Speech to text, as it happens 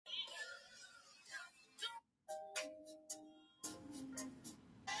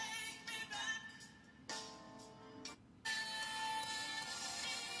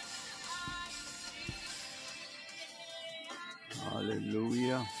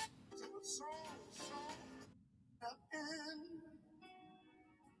Hallelujah.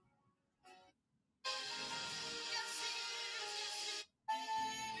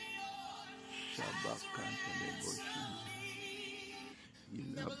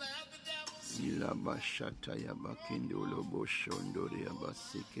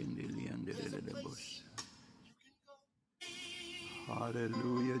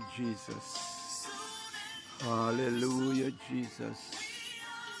 Hallelujah, Jesus. Hallelujah, Jesus.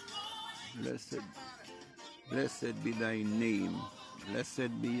 Blessed be thy name.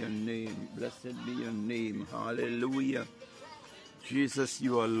 Blessed be your name. Blessed be your name. Hallelujah. Jesus,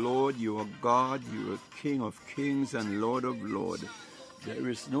 you are Lord, you are God, you are King of kings and Lord of lords. There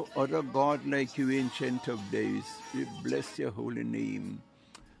is no other God like you, Ancient of Days. We bless your holy name.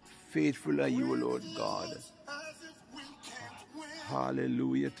 Faithful are you, Lord God.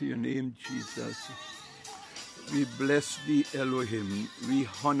 Hallelujah to your name, Jesus. We bless thee, Elohim. We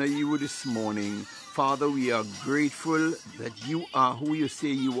honor you this morning. Father, we are grateful that you are who you say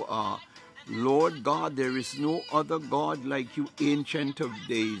you are. Lord God, there is no other God like you, Ancient of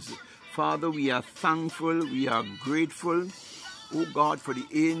Days. Father, we are thankful, we are grateful, oh God, for the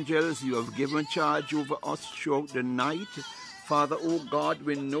angels you have given charge over us throughout the night. Father, oh God,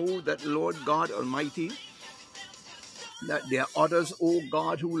 we know that, Lord God Almighty, that there are others, oh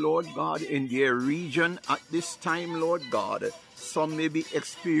God, who, Lord God, in their region at this time, Lord God, some may be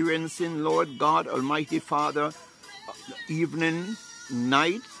experiencing, Lord God, Almighty Father, evening,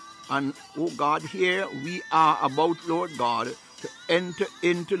 night, and, oh God, here we are about, Lord God, to enter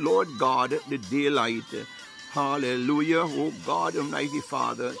into, Lord God, the daylight. Hallelujah, oh God, Almighty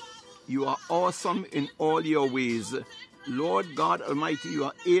Father, you are awesome in all your ways. Lord God Almighty, you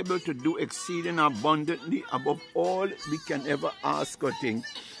are able to do exceeding abundantly above all we can ever ask or think.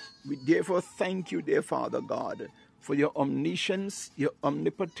 We therefore thank you, dear Father God, for your omniscience, your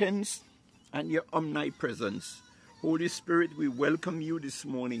omnipotence, and your omnipresence. Holy Spirit, we welcome you this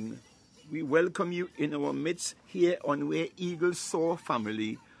morning. We welcome you in our midst here on Where Eagles Soar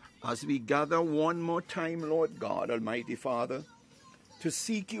family as we gather one more time, Lord God Almighty Father, to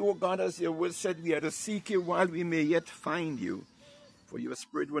seek you, O God, as your word said, we are to seek you while we may yet find you. For your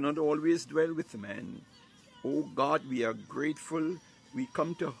spirit will not always dwell with men. O God, we are grateful. We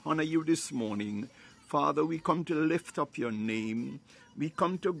come to honor you this morning. Father, we come to lift up your name. We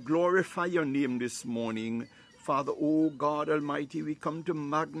come to glorify your name this morning. Father, O God Almighty, we come to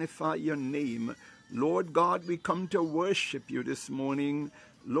magnify your name. Lord God, we come to worship you this morning.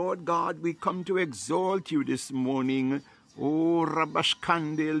 Lord God, we come to exalt you this morning. Oh,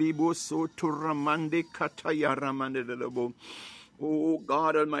 Rabashkande Libo Soto Ramande Kataya Ramande Lebo. Oh,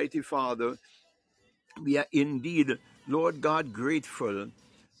 God Almighty Father, we are indeed, Lord God, grateful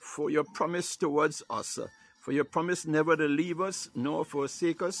for your promise towards us, for your promise never to leave us nor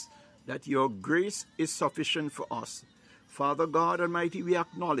forsake us, that your grace is sufficient for us. Father God Almighty, we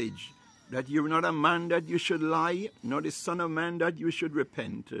acknowledge that you are not a man that you should lie, nor the son of man that you should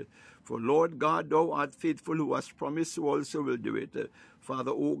repent. For Lord God, thou art faithful, who hast promised, who also will do it.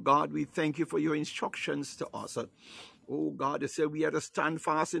 Father, O God, we thank you for your instructions to us. O God, you say we are to stand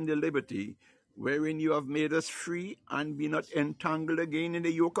fast in the liberty wherein you have made us free, and be not entangled again in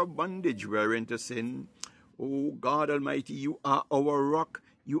the yoke of bondage wherein to sin. O God Almighty, you are our rock,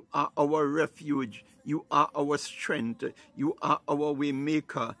 you are our refuge, you are our strength, you are our way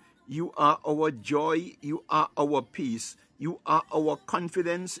maker, you are our joy, you are our peace, you are our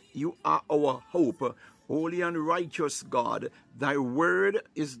confidence, you are our hope. Holy and righteous God, thy word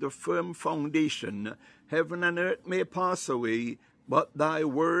is the firm foundation. Heaven and earth may pass away, but thy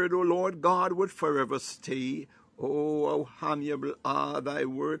word, O Lord God, would forever stay. Oh, how amiable are thy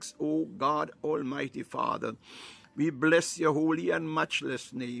works, O God, Almighty Father. We bless your holy and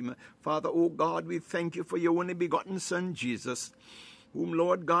matchless name. Father, O God, we thank you for your only begotten Son, Jesus, whom,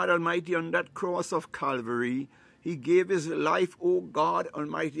 Lord God Almighty, on that cross of Calvary, he gave his life, O God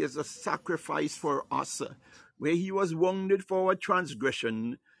Almighty, as a sacrifice for us, where he was wounded for our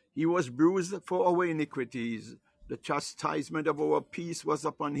transgression, he was bruised for our iniquities. The chastisement of our peace was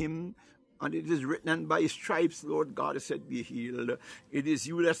upon him, and it is written, and by his stripes, Lord God, said, be healed. It is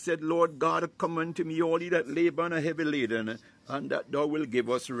you that said, Lord God, come unto me, all ye that labor and are heavy laden, and that thou wilt give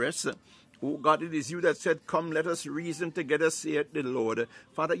us rest. Oh God, it is you that said, come, let us reason together, saith the Lord.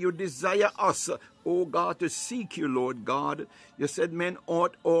 Father, you desire us oh God, to seek you, Lord God. You said men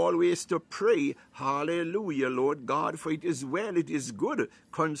ought always to pray. Hallelujah, Lord God, for it is well, it is good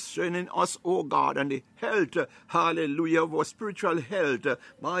concerning us, oh God, and the health, hallelujah, of our spiritual health,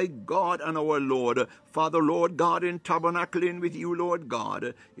 my God and our Lord. Father, Lord God, in tabernacling with you, Lord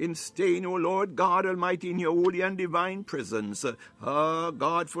God, in staying, O Lord God Almighty, in your holy and divine presence.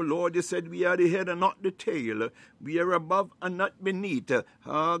 God, for Lord, you said we are the head and not the tail. We are above and not beneath.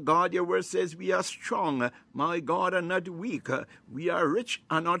 God, your word says we are strong, my God, and not weak. We are rich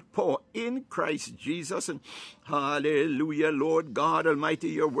and not poor in Christ Jesus. Hallelujah, Lord God Almighty.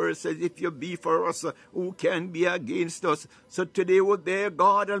 Your word says, if you be for us, who can be against us? So today, oh dear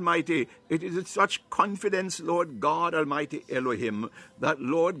God Almighty, it is with such confidence, Lord God Almighty Elohim, that,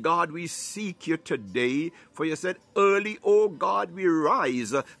 Lord God, we seek you today. For you said, early, oh God, we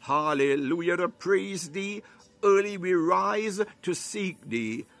rise. Hallelujah, to praise thee. Early we rise to seek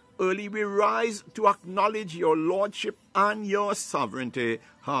thee. Early we rise to acknowledge your lordship and your sovereignty.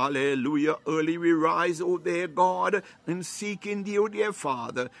 Hallelujah. Early we rise, O dear God, in seeking thee, O dear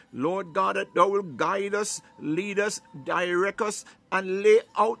Father. Lord God, that thou will guide us, lead us, direct us, and lay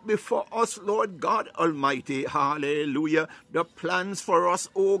out before us, Lord God Almighty. Hallelujah. The plans for us,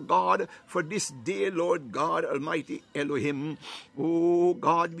 O God, for this day, Lord God Almighty Elohim. O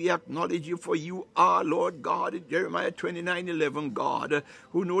God, we acknowledge you, for you are, Lord God, Jeremiah 29:11, God,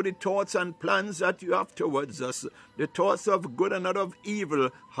 who know the thoughts and plans that you have towards us, the thoughts of good and not of evil.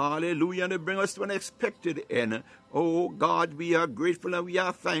 Hallelujah. And to bring us to an expected end. Oh God, we are grateful and we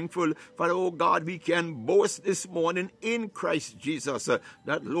are thankful for, oh God, we can boast this morning in Christ Jesus,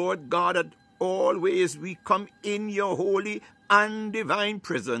 that, Lord God, that always we come in your holy and divine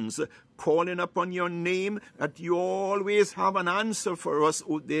presence, calling upon your name, that you always have an answer for us,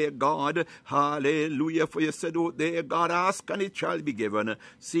 O dear God. Hallelujah. For you said, O dear God, ask and it shall be given.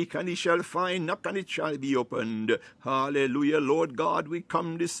 Seek and it shall find. Knock and it shall be opened. Hallelujah. Lord God, we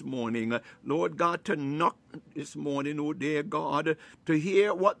come this morning, Lord God, to knock this morning, O dear God, to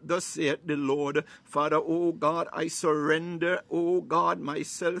hear what thus saith the Lord. Father, O God, I surrender, O God,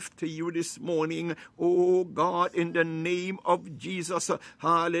 myself to you this morning, O God, in the name of Jesus.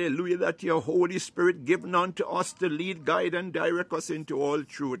 Hallelujah, that your Holy Spirit given unto us to lead, guide, and direct us into all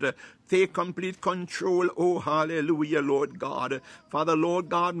truth. Take complete control, oh hallelujah, Lord God. Father, Lord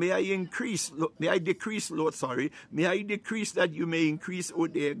God, may I decrease, Lord, may I decrease that you may increase, oh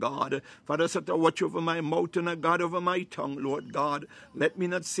dear God. Father, set a watch over my mouth and a guard over my tongue, Lord God. Let me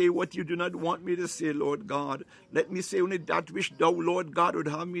not say what you do not want me to say, Lord God. Let me say only that which thou, Lord God, would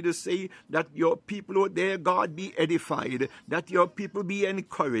have me to say, that your people, oh dear God, be edified, that your people be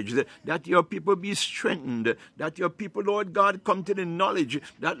encouraged, that your people be strengthened, that your people, Lord God, come to the knowledge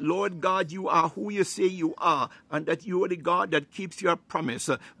that, Lord God, you are who you say you are, and that you are the God that keeps your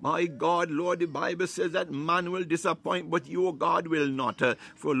promise. My God, Lord, the Bible says that man will disappoint, but you, God, will not.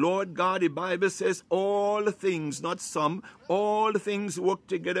 For, Lord God, the Bible says all things, not some, all things work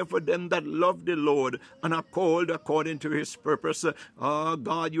together for them that love the Lord and are called according to his purpose.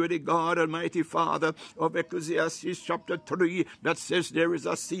 God, you are the God, Almighty Father, of Ecclesiastes chapter 3, that says there is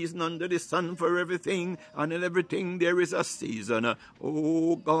a season under the sun for everything, and in everything there is a season.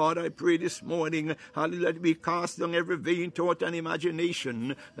 Oh God, I pray this morning, hallelujah, that we cast down every vain thought and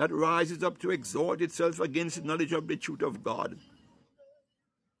imagination that rises up to exalt itself against the knowledge of the truth of God.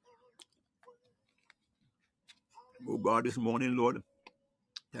 Oh God, this morning, Lord,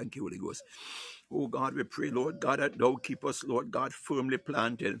 thank you, Holy Ghost. Oh God, we pray, Lord God, that thou keep us, Lord God, firmly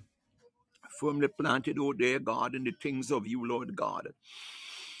planted, oh dear God, in the things of you, Lord God.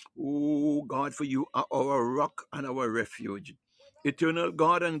 Oh God, for you are our rock and our refuge, eternal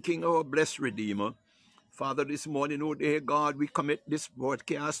God and King, our blessed Redeemer. Father, this morning, oh dear God, we commit this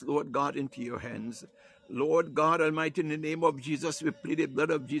broadcast, Lord God, into your hands. Lord God Almighty, in the name of Jesus, we plead the blood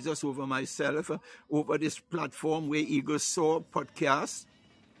of Jesus over myself, over this platform where Eagles Soar podcast.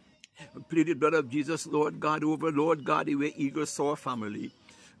 We plead the blood of Jesus, Lord God, over, Lord God, the way Eagles Soar family.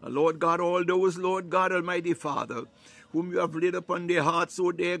 Lord God, all those, Lord God Almighty Father, whom you have laid upon their hearts,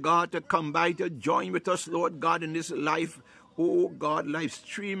 oh dear God, to come by to join with us, Lord God, in this life, oh God, live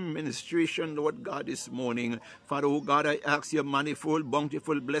stream ministration, Lord God, this morning. Father, oh God, I ask your manifold,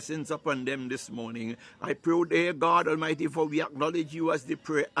 bountiful blessings upon them this morning. I pray, oh dear God Almighty, for we acknowledge you as the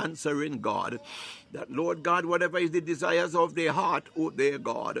prayer answering God. That, Lord God, whatever is the desires of their heart, oh dear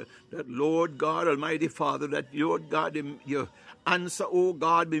God, that, Lord God Almighty Father, that, Lord God, your answer, oh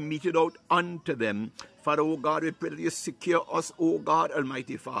God, be meted out unto them. Father, oh God, we pray that you secure us, oh God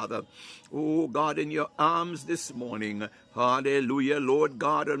Almighty Father. Oh God, in your arms this morning. Hallelujah, Lord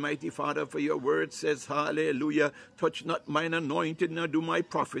God, Almighty Father, for your word says, hallelujah, touch not mine anointed, nor do my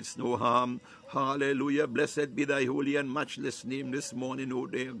prophets no harm. Hallelujah. Blessed be thy holy and matchless name this morning, O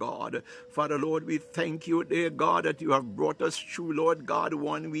dear God. Father, Lord, we thank you, dear God, that you have brought us through, Lord God,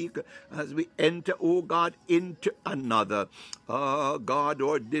 1 week as we enter, O God, into another. God,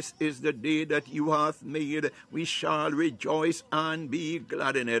 Lord, this is the day that you have made. We shall rejoice and be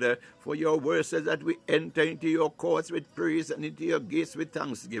glad in it. For your word says that we enter into your courts with praise and into your gates with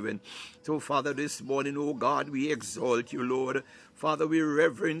thanksgiving. So, Father, this morning, O God, we exalt you, Lord. Father, we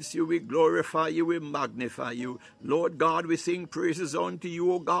reverence you, we glorify you, we magnify you. Lord God, we sing praises unto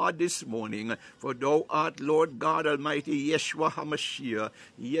you, O God, this morning. For thou art, Lord God Almighty, Yeshua HaMashiach,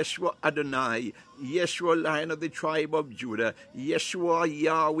 Yeshua Adonai, Yeshua, Lion of the tribe of Judah, Yeshua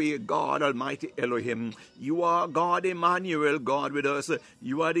Yahweh, God Almighty Elohim. You are God Emmanuel, God with us.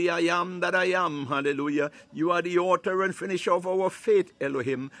 You are the I am that I am, hallelujah. You are the author and finisher of our faith,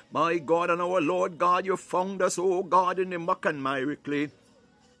 Elohim. My God and our Lord God, you found us, O God, in the muck and miry clay.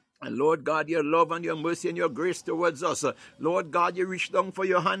 And Lord God, your love and your mercy and your grace towards us. Lord God, you reach down, for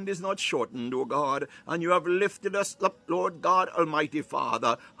your hand is not shortened, O God. And you have lifted us up, Lord God, Almighty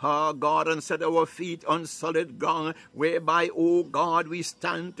Father. God, and set our feet on solid ground, whereby, O God, we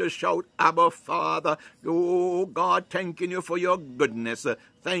stand to shout, Abba, Father. O God, thanking you for your goodness.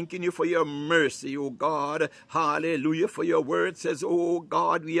 Thanking you for your mercy, O God. Hallelujah. For your word says, O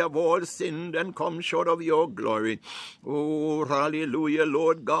God, we have all sinned and come short of your glory. Oh, hallelujah,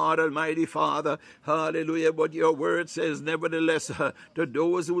 Lord God, Almighty Father. Hallelujah. But your word says, nevertheless, to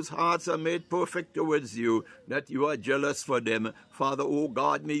those whose hearts are made perfect towards you, that you are jealous for them. Father, O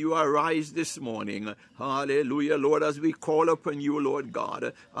God, may you arise this morning. Hallelujah, Lord, as we call upon you, Lord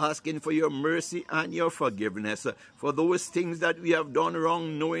God, asking for your mercy and your forgiveness for those things that we have done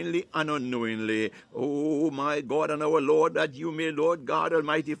wrong, knowingly and unknowingly. Oh, my God and our Lord, that you may, Lord God,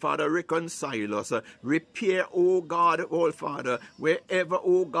 Almighty Father, reconcile us. Repair, oh God, oh Father, wherever,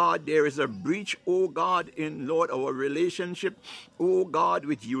 oh God, there is a breach, oh God, in, Lord, our relationship, oh God,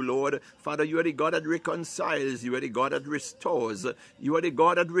 with you, Lord. Father, you are the God that reconciles. You are the God that restores. You are the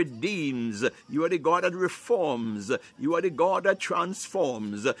God that redeems. You are the God that reforms. You are the God that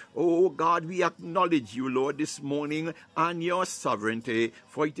transforms. Oh God, we acknowledge you, Lord, this morning and your sovereignty.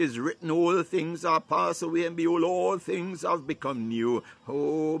 For it is written, all things are passed away, and behold, all things have become new.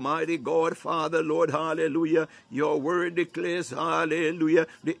 Oh, mighty God, Father, Lord, hallelujah. Your word declares, hallelujah.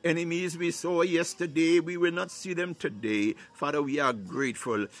 The enemies we saw yesterday, we will not see them today. Father, we are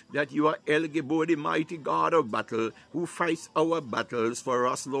grateful that you are El Gibor, the mighty God of battle, who fights our battles for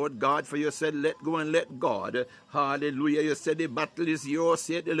us, Lord God. For you said, let go and let God. Hallelujah. You said the battle is yours,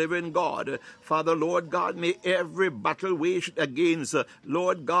 said the living God. Father, Lord God, may every battle waged against,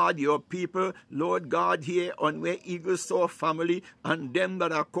 Lord God, your people, Lord God, here on where Eagles Soar family, and them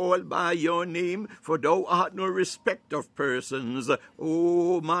that are called by your name, for thou art no respect of persons.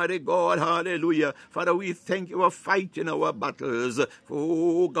 Oh, mighty God, hallelujah. Father, we thank you for fighting our battles.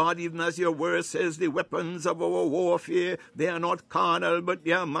 Oh, God, even as your word says, the weapons of our warfare, they are not carnal, but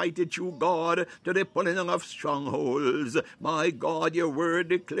they are mighty through God to the pulling down of strongholds. My God, your word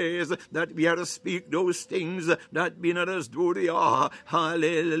declares that we are to speak those things that be not as though they are.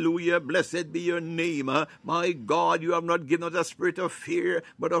 Hallelujah. Blessed be your name. My God, you have not given us a spirit of fear,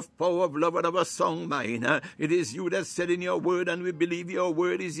 but of power, of love, and of a sound mind. It is you that said in your word, and we believe your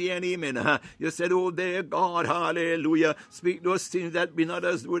word is yea and amen. You said, oh, there, God, hallelujah. Speak those things that be not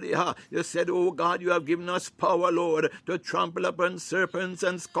as though they are. You said, oh, God, you have given us power, Lord, to trample upon serpents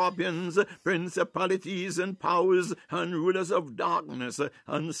and scorpions, principalities and powers, and rulers of darkness,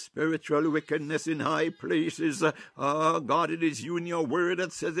 and spiritual wickedness in high places. God, it is you in your word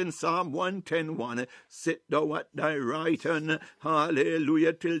that says in Psalm 110:1, sit thou at thy right hand,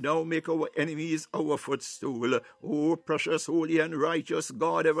 hallelujah, till thou make our enemies our footstool. O precious, holy, and righteous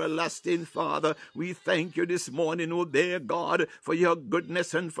God, everlasting Father, we thank you this morning, O dear God, for your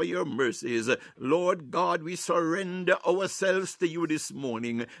goodness and for your mercies. Lord God, we surrender ourselves to you this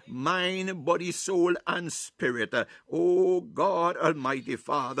morning, mind, body, soul, and spirit. O God, Almighty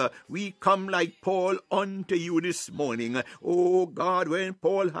Father, we come like Paul unto you this morning. O God, when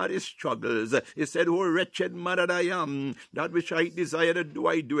Paul had his struggles, he said, oh, wretched man that I am, that which I desire to do,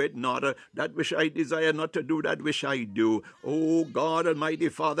 I do it not. That which I desire not to do, that which I do. O God, Almighty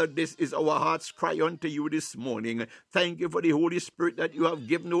Father, this is our heart's cry unto you this morning. Thank you for the Holy Spirit that you have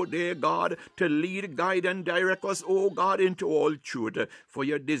given, O dear God, to lead, guide, and direct us, O God, into all truth. For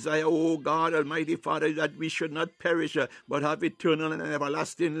your desire, O God Almighty Father, that we should not perish, but have eternal and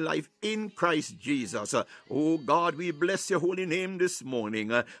everlasting life in Christ Jesus. Oh God, we bless your holy name this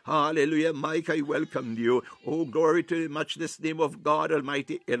morning. Hallelujah. Mike, I welcome you. Oh, glory to the matchless name of God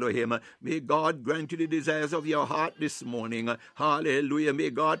Almighty Elohim. May God grant you the desires of your heart this morning. Hallelujah. May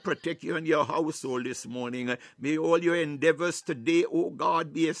God protect you and your household this morning. May all your endeavors today, oh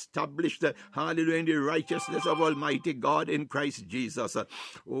God, be established. Hallelujah. In the righteousness of Almighty God in Christ Jesus.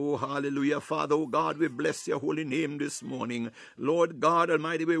 Oh, hallelujah. Father, oh God, we bless your holy name this morning. Lord God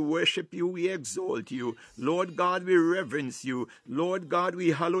Almighty, we worship you, we exalt you. Lord God, we reverence you. Lord God,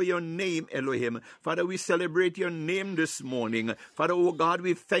 we hallow your name, Elohim. Father, we celebrate your name this morning. Father, oh God,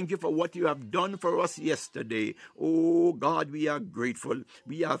 we thank you for what you have done for us yesterday. Oh God, we are grateful.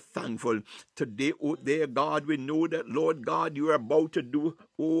 We are thankful. Today, oh dear God, we know that, Lord God, you are about to do,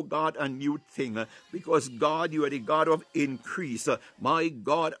 oh God, a new thing. Because God, you are the God of increase. My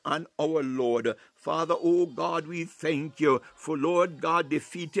God and our Lord. Father, oh God, we thank you for, Lord God,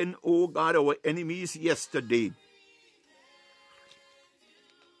 defeating, oh God, our enemies yesterday.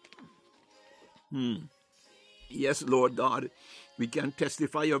 Yes, Lord God, we can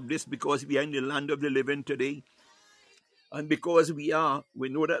testify of this because we are in the land of the living today. And because we know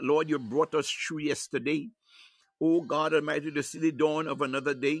that, Lord, you brought us through yesterday. Oh God Almighty, to see the dawn of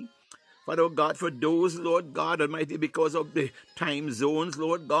another day. Father God, for those, Lord God Almighty, because of the time zones,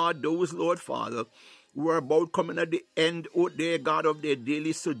 Lord God, those, Lord Father, who are about coming at the end, oh dear God, of their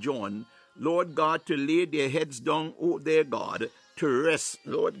daily sojourn. Lord God, to lay their heads down, oh dear God, to rest,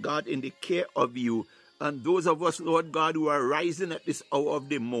 Lord God, in the care of you. And those of us, Lord God, who are rising at this hour of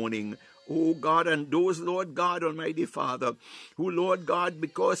the morning, oh God, and those, Lord God, Almighty Father, who, Lord God,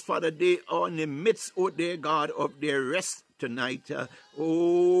 because, Father, they are in the midst, oh dear God, of their rest tonight.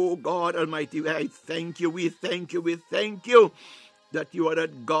 Oh God Almighty, I thank you, we thank you, we thank you that you are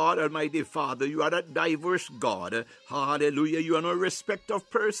that God, Almighty Father. You are that diverse God. Hallelujah. You are no respect of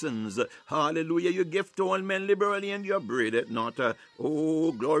persons. Hallelujah. You give to all men liberally and you upbraid it not.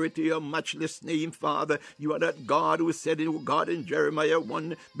 Oh, glory to your matchless name, Father. You are that God who said, oh God, in Jeremiah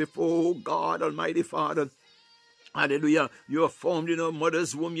 1, before God, Almighty Father, hallelujah. You are formed in our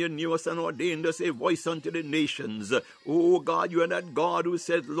mother's womb. You knew us and ordained us a voice unto the nations. Oh God, you are that God who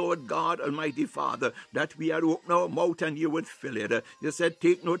said, Lord God, Almighty Father, that we are to open our mouth and you would fill it. You said,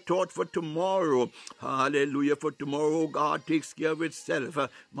 take no thought for tomorrow. Hallelujah. For tomorrow, God takes care of itself.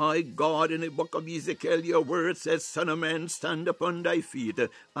 My God, in the book of Ezekiel, your word says, Son of man, stand upon thy feet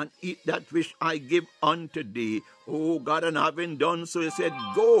and eat that which I give unto thee. Oh God, and having done so, you said,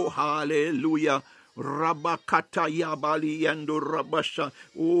 go. Hallelujah. Rabakata Yabali and Rabasha.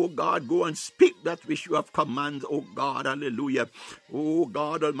 Oh God, go and speak that which you have commanded. Oh God, hallelujah. Oh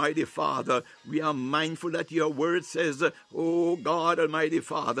God, Almighty Father, we are mindful that your word says, oh God, Almighty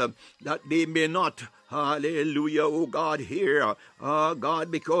Father, that they may not, hallelujah, oh God, hear, oh God,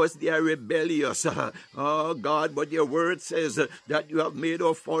 because they are rebellious, oh God, but your word says that you have made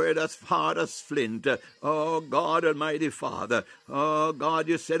our forehead as hard as flint, oh God, Almighty Father, oh God,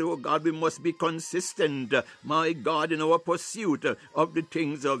 you said, oh God, we must be consistent, my God, in our pursuit of the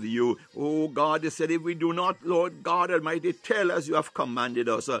things of you, oh God, you said, if we do not, Lord God Almighty, tell as you have commanded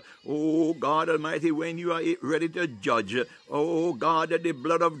us, oh God Almighty, when you are ready to judge, oh God, that the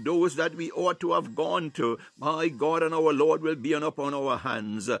blood of those that we ought to have gone to, my God and our Lord, will be upon our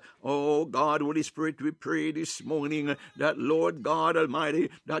hands. Oh God, Holy Spirit, we pray this morning that, Lord God Almighty,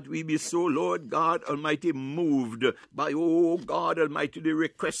 that we be so, Lord God Almighty, moved by, oh God Almighty, the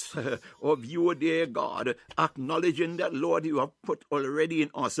request of you, dear God, acknowledging that, Lord, you have put already in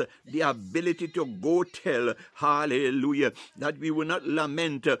us the ability to go tell, hallelujah, that we will not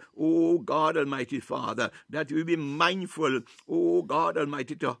lament, oh God Almighty Father, that we be mindful, oh God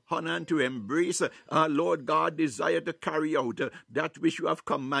Almighty, to honor and to embrace, Lord God, desire to carry out that which you have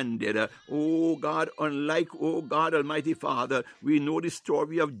commanded. Oh God, unlike, oh God Almighty Father, we know the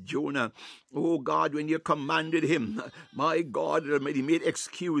story of Jonah. Oh God, when you commanded him, my God, he made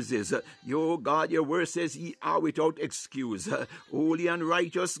excuses. Oh God, your word says ye are without excuse. Holy and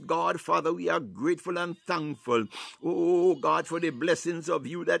righteous God, Father, we are grateful and thankful. Oh God, for the blessings of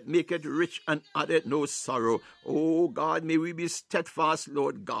you that make it rich and added no sorrow. Oh God, may we be steadfast,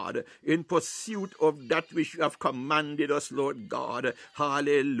 Lord God, in pursuit of that which you have commanded us, Lord God.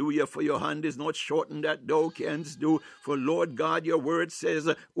 Hallelujah, for your hand is not shortened that thou canst do. For Lord God, your word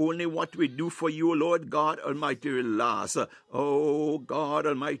says only what we do for you, Lord God Almighty, will last. Oh God God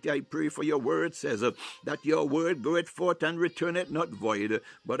Almighty, I pray for your word says that your word goeth forth and returneth not void,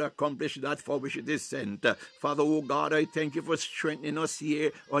 but accomplish that for which it is sent. Father, oh God, I thank you for strengthening us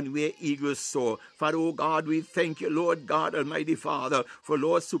here on where eagles soar. Father, oh God, we thank you, Lord God Almighty Father, for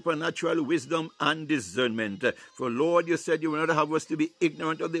Lord supernatural wisdom and discernment. For Lord, you said you will not have us to be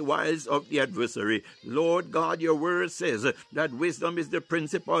ignorant of the wiles of the adversary. Lord God, your word says that wisdom is the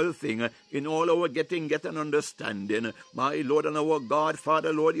principal thing in all our getting an understanding. My Lord and our God,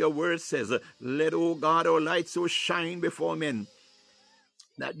 Father, Lord, your word says, let, O God, our light so shine before men,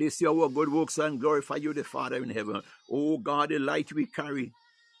 that they see our good works and glorify you, the Father in heaven. O God, the light we carry.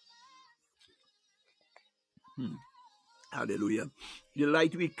 Hallelujah. The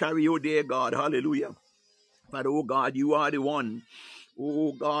light we carry, O dear God, hallelujah. Father, oh God, you are the one,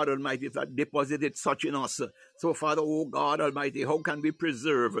 oh God Almighty, that deposited such in us. So, Father, oh God Almighty, how can we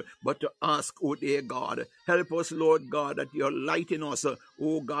preserve but to ask, oh dear God, help us, Lord God, that your light in us,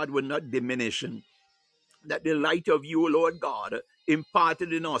 oh God, will not diminish, that the light of you, Lord God,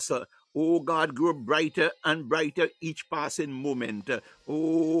 imparted in us, oh God, grow brighter and brighter each passing moment.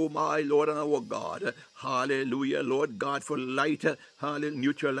 Oh, my Lord and our God. Hallelujah, Lord God, for light, hallelujah,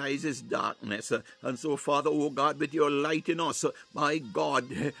 neutralizes darkness. And so, Father, oh God, with your light in us, my God,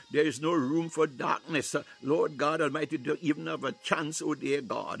 there is no room for darkness. Lord God Almighty, to even have a chance, oh dear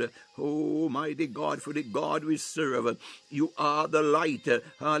God. Oh, mighty God, for the God we serve, you are the light.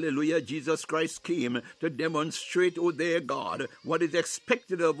 Hallelujah, Jesus Christ came to demonstrate, oh dear God, what is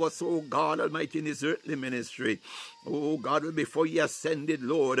expected of us, oh God Almighty, in his earthly ministry. Oh God, before he ascended,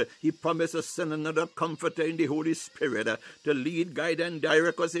 Lord, he promised to send another comforter in the Holy Spirit to lead, guide, and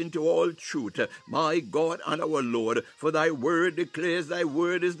direct us into all truth. My God and our Lord, for thy word declares thy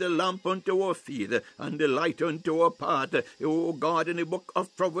word is the lamp unto our feet and the light unto our path. Oh God, in the book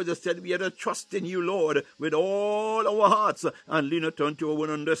of Proverbs it said we are to trust in you, Lord, with all our hearts and lean not unto our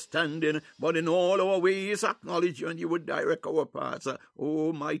own understanding, but in all our ways acknowledge you and you would direct our paths.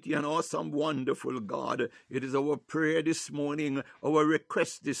 Oh mighty and awesome, wonderful God, it is our prayer this morning, our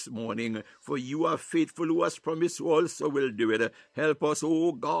request this morning, for you are faithful who has promised who also will do it. Help us,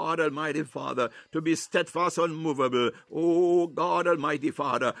 oh God Almighty Father, to be steadfast, unmovable, oh God Almighty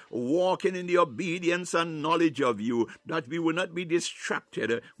Father, walking in the obedience and knowledge of you, that we will not be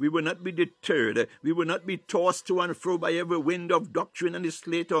distracted, we will not be deterred, we will not be tossed to and fro by every wind of doctrine and the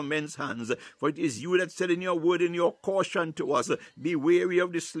sleight of men's hands. For it is you that said in your word, in your caution to us, be wary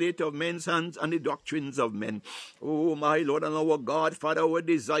of the sleight of men's hands and the doctrines of men. Oh, my Lord and our God, Father, our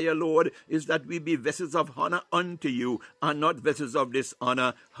desire, Lord, is that we be vessels of honor unto you and not vessels of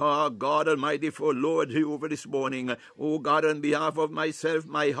dishonor. Oh, God Almighty, for Lord, over this morning, oh God, on behalf of myself,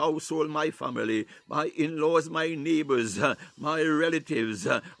 my household, my family, my in-laws, my neighbors, my relatives,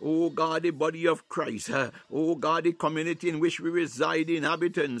 oh God, the body of Christ, oh God, the community in which we reside,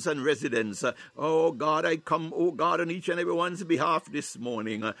 inhabitants and residents, oh God, I come, oh God, on each and everyone's behalf this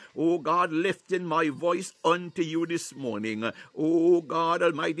morning, oh God, lifting my voice unto you this morning. Oh God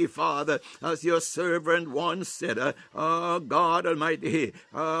Almighty Father, as your servant once said, God Almighty,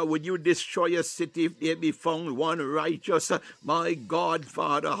 would you destroy a city if there be found one righteous? My God,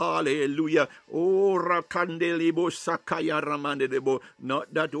 Father, hallelujah. Oh Rakandelebo Sakaya Ramandebo.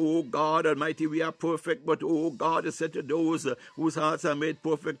 Not that, oh God Almighty, we are perfect, but oh God is said to those whose hearts are made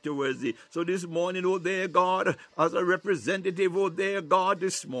perfect towards thee. So this morning, oh dear God, as a representative, oh dear God,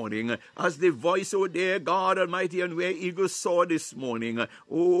 this morning, as the voice, oh dear God Almighty, and where eagles soar this morning,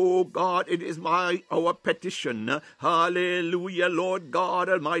 oh God, it is our petition, hallelujah, Lord God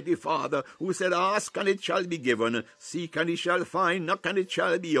Almighty Father, who said, ask and it shall be given, seek and it shall find, knock and it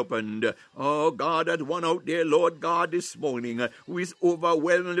shall be opened. Oh God, that one out there, Lord God, this morning, who is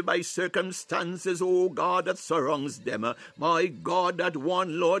overwhelmed by circumstances, oh God, that surrounds them. My God, that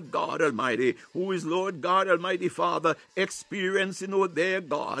one, Lord God Almighty, who is, Lord God Almighty Father, experiencing, oh dear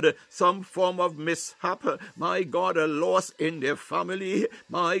God, some form of mishap, my God, a loss in their family,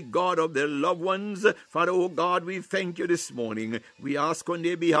 my God, of their loved ones. Father, oh God, we thank you this morning. We ask on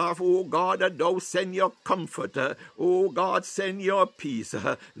their behalf, oh God, that thou send your comfort. Oh God, send your peace.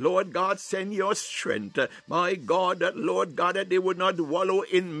 Lord God, send your strength. My God, that Lord God, that they would not wallow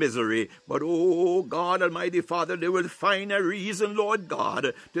in misery, but oh God Almighty Father, they will find a reason, Lord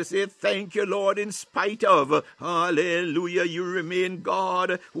God, to say thank you, Lord, in spite of, hallelujah, you remain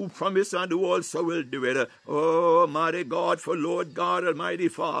God who promised and who also will do it. Oh, mighty God, for Lord, Lord God Almighty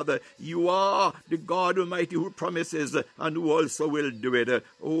Father, you are the God Almighty who promises and who also will do it.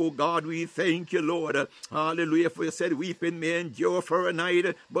 Oh God, we thank you, Lord. Hallelujah. For you said, weeping may endure for a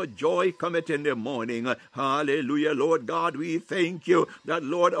night, but joy cometh in the morning. Hallelujah, Lord God, we thank you that,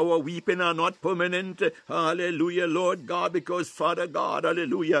 Lord, our weeping are not permanent. Hallelujah, Lord God, because Father God,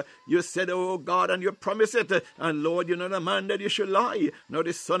 hallelujah, you said, oh God, and you promise it. And Lord, you're not a man that you should lie, nor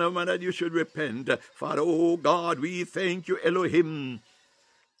the son of man that you should repent. Father, oh God, we thank you, Elohim,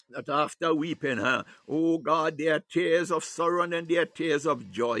 that after weeping, oh God, there are tears of sorrow and there are tears of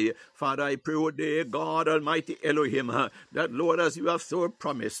joy. Father, I pray, oh dear God, Almighty Elohim, that, Lord, as you have so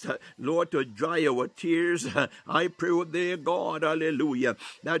promised, Lord, to dry our tears, I pray, oh dear God, hallelujah,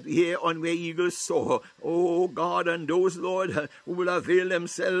 that here on where eagles soar, oh God, and those, Lord, who will avail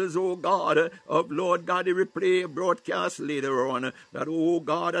themselves, oh God, of, Lord God, the replay broadcast later on, that, oh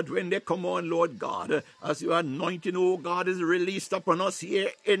God, that when they come on, Lord God, as your anointing, oh God, is released upon us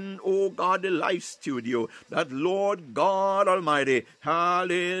here in, oh God, the live studio, that Lord God Almighty,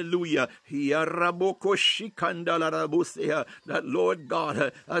 hallelujah, that Lord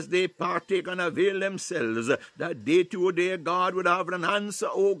God, as they partake and avail themselves, that they too, dear God, would have an answer,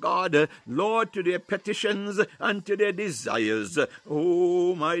 oh God, Lord, to their petitions and to their desires,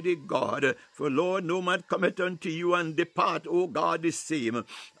 oh mighty God, for Lord, no man cometh unto you and depart, oh God, the same.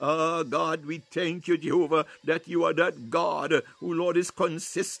 God, we thank you, Jehovah, that you are that God who, Lord, is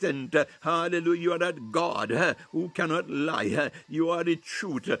consistent. Hallelujah. You are that God who cannot lie. You are the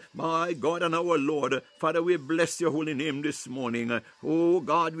truth, my God and our Lord. Father, we bless your holy name this morning. Oh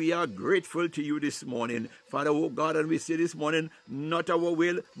God, we are grateful to you this morning. Father, oh God, and we say this morning, not our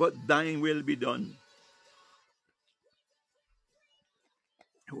will, but thine will be done.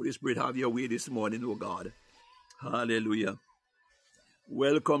 Holy Spirit, have your way this morning, oh God. Hallelujah.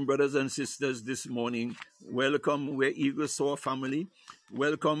 Welcome, brothers and sisters, this morning. Welcome, where Eagle Soar family.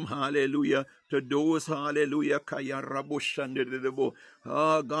 Welcome, hallelujah, to those, hallelujah, God,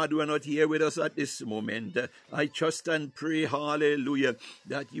 who are not here with us at this moment. I trust and pray, hallelujah,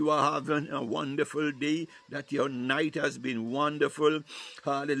 that you are having a wonderful day, that your night has been wonderful.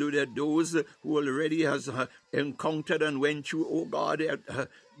 Hallelujah. Those who already has encountered and went through, oh God,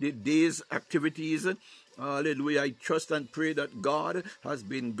 the day's activities, hallelujah. I trust and pray that God has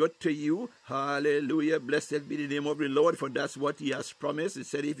been good to you. Hallelujah. Blessed be the name of the Lord, for that's what he has promised. He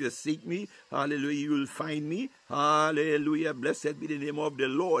said, if you seek me, hallelujah, you will find me. Hallelujah. Blessed be the name of the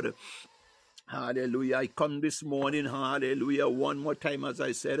Lord. Hallelujah. I come this morning, hallelujah, one more time, as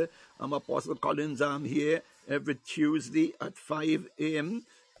I said, I'm Apostle Collins. I'm here every Tuesday at 5 a.m.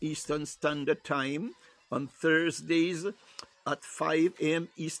 Eastern Standard Time, on Thursdays at 5 a.m.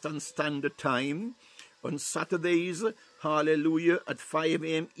 Eastern Standard Time, on Saturdays, hallelujah, at 5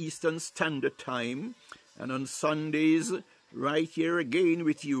 a.m. Eastern Standard Time, and on Sundays, right here again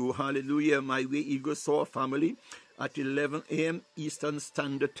with you, hallelujah, my Way Eagle Soar family, at 11 a.m. Eastern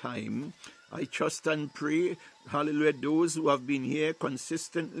Standard Time. I trust and pray, hallelujah, those who have been here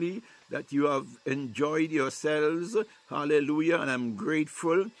consistently, that you have enjoyed yourselves, hallelujah, and I'm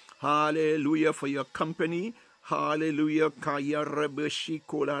grateful, hallelujah, for your company. Hallelujah.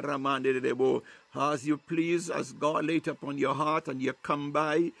 As you please, as God laid upon your heart and you come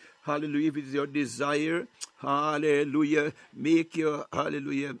by, hallelujah, if it's your desire, hallelujah, make your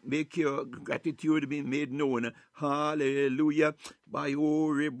gratitude be made known, hallelujah, by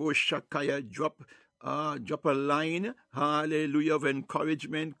Rebo Shakaya, drop a line, hallelujah, of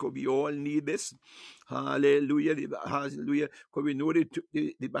encouragement, because we all need this, hallelujah, hallelujah, because we know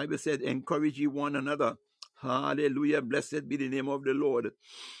the Bible said, encourage you one another. Hallelujah. Blessed be the name of the Lord.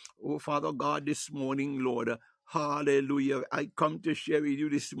 Oh, Father God, this morning, Lord, hallelujah, I come to share with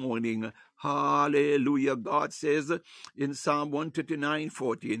you this morning. Hallelujah. God says in Psalm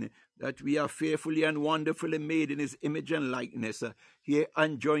 139:14 that we are fearfully and wonderfully made in his image and likeness, here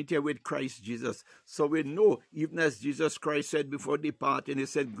and joined here with Christ Jesus. So we know, even as Jesus Christ said before departing, he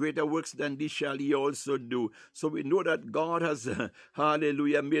said, greater works than these shall ye also do. So we know that God has,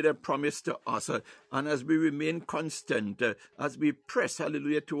 hallelujah, made a promise to us. And as we remain constant, as we press,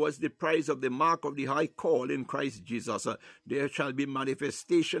 hallelujah, towards the prize of the mark of the high call in Christ Jesus, there shall be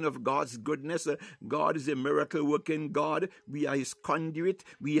manifestation of God's goodness. God is a miracle working God. We are his conduit.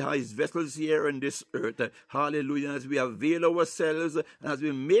 We are his vessels here on this earth. Hallelujah. As we avail ourselves, as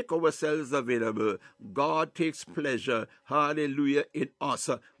we make ourselves available, God takes pleasure, hallelujah, in us,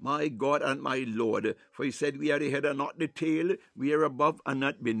 my God and my Lord. For he said, we are the head and not the tail. We are above and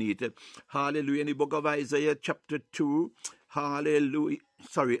not beneath. Hallelujah. In the book of Isaiah chapter 2, hallelujah.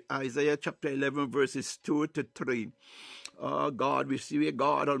 Isaiah chapter 11 verses 2 to 3. God, we see where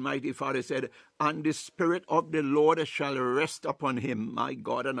God Almighty Father said, and the Spirit of the Lord shall rest upon him, my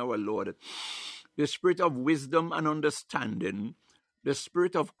God and our Lord. The Spirit of wisdom and understanding, the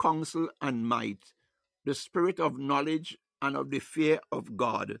Spirit of counsel and might, the Spirit of knowledge and of the fear of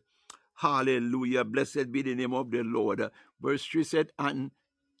God. Hallelujah. Blessed be the name of the Lord. Verse 3 said, and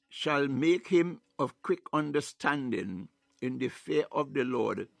shall make him of quick understanding in the fear of the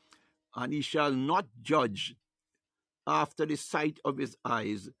Lord, and he shall not judge after the sight of his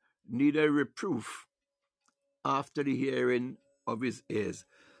eyes, neither reproof after the hearing of his ears.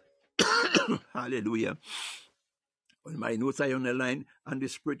 Hallelujah. On my notes I underline, and the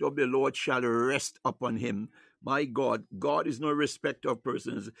Spirit of the Lord shall rest upon him. My God, God is no respecter of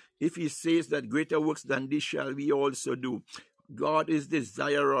persons. If he says that greater works than this shall we also do. God is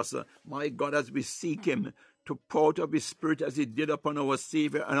desirous, my God, as we seek him, to pour out of his Spirit as he did upon our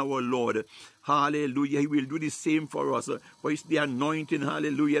Savior and our Lord. Hallelujah. He will do the same for us. For it's the anointing,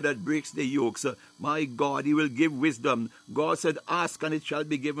 hallelujah, that breaks the yokes. My God, he will give wisdom. God said, ask and it shall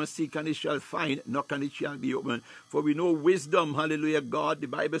be given, seek and it shall find, knock and it shall be opened. For we know wisdom, hallelujah, God, the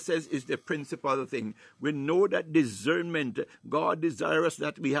Bible says, is the principal thing. We know that discernment, God desires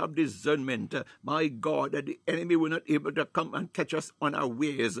that we have discernment. My God, that the enemy will not be able to come and catch us on our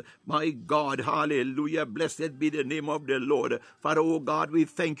ways. My God, hallelujah, blessed be the name of the Lord. Father, oh God, we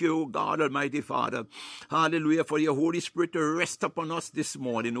thank you, oh God Almighty Father. Hallelujah, for your Holy Spirit to rest upon us this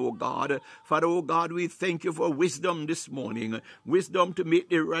morning, oh God. Father, oh God, we thank you for wisdom this morning. Wisdom to make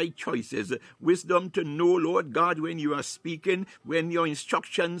the right choices. Wisdom to know, Lord God, when you are speaking, when your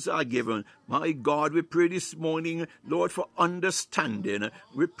instructions are given. My God, we pray this morning, Lord, for understanding.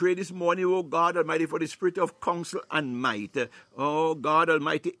 We pray this morning, oh God Almighty, for the Spirit of counsel and might. Oh God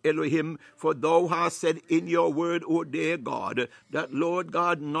Almighty Elohim, for thou hast said in your word, oh dear God, that Lord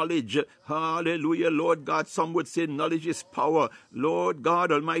God, knowledge, hallelujah, Lord God, some would say knowledge is power. Lord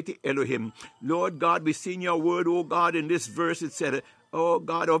God Almighty Elohim, Lord God, we see in your word, oh God, in this verse it said, oh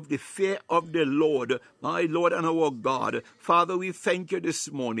God, of the fear of the Lord, my Lord and our God. Father, we thank you this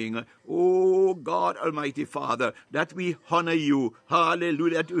morning, oh God Almighty Father, that we honor you.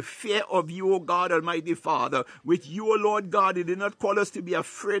 Hallelujah. That we fear of you, oh God Almighty Father. With you, oh Lord God, you did not call us to be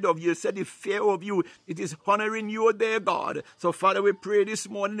afraid of you. You said the fear of you, it is honoring you, oh dear God. So Father, we pray this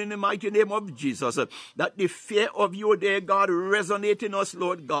morning in the mighty name of Jesus, that the fear of you, oh dear God, resonate in us,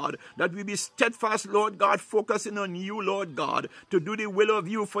 Lord God. That we be steadfast, Lord God, focusing on you, Lord God, to do the will of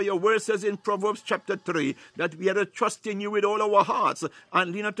you. For your word says in Proverbs chapter 3 that we are to trust in you with all our hearts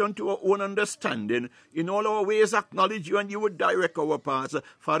and lean not unto our own understanding. In all our ways acknowledge you and you would direct our paths.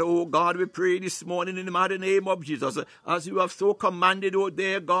 Father, oh God, we pray this morning in the mighty name of Jesus, as you have so commanded, oh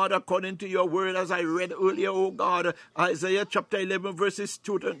dear God, according to your word, as I read earlier, oh God, Isaiah chapter 11 verses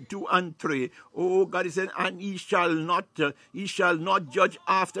 2 and 3. Oh God, he said, and he shall not judge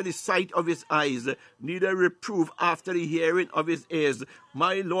after the sight of his eyes, neither reprove after the hearing of his ears.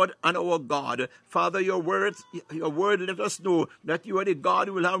 My Lord and our God, Father, your word let us know that you are the God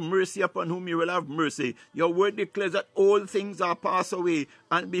who will have mercy upon whom you will have mercy. Your word declares that all things are passed away,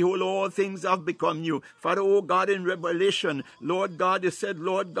 and behold, all things have become new. Father, oh God, in Revelation, Lord God, you said,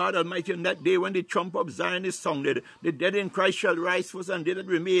 Lord God Almighty, in that day when the trump of Zion is sounded, the dead in Christ shall rise first, and they that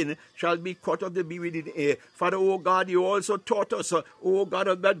remain shall be caught up to be with the air. Father, oh God, you also taught us, oh God,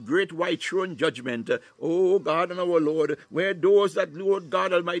 of that great white throne judgment, oh God and our Lord, where those that, Lord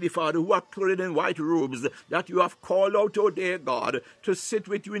God Almighty Father, who are clothed in white robes, that you have called out, oh dear God, to sit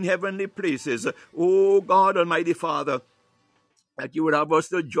with you in heavenly places, oh God Almighty Father, that you would have us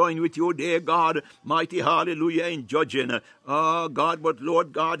to join with you, dear God, mighty hallelujah, in judging. God, but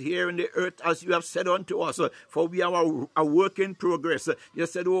Lord God, here in the earth, as you have said unto us, for we are a work in progress. You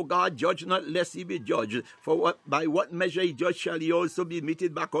said, oh God, judge not lest ye be judged. For by what measure ye judge shall ye also be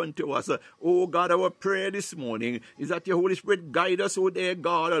meted back unto us. Oh God, our prayer this morning is that your Holy Spirit guide us, oh dear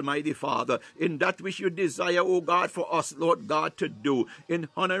God, Almighty Father, in that which you desire, oh God, for us, Lord God, to do, in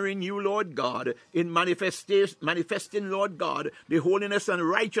honoring you, Lord God, in manifesting, Lord God, the holiness and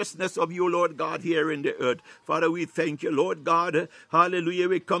righteousness of you, Lord God, here in the earth. Father, we thank you, Lord God. Hallelujah.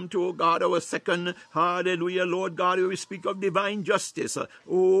 We come to, oh God, our second, hallelujah, Lord God, where we speak of divine justice.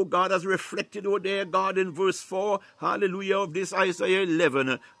 Oh God, as reflected, oh dear God, in verse 4, hallelujah, of this Isaiah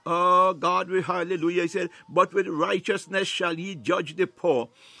 11. Oh God, we, hallelujah, he said, but with righteousness shall ye judge the poor,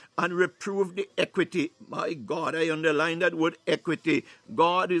 and reprove the equity. My God, I underline that word equity.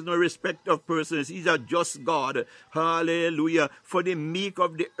 God is no respecter of persons. He's a just God. Hallelujah. For the meek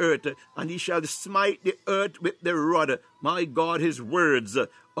of the earth, and he shall smite the earth with the rod. my God, his words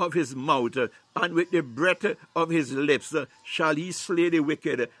of his mouth, and with the breath of his lips shall he slay the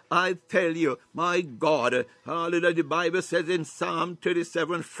wicked. I tell you, my God, hallelujah, the Bible says in Psalm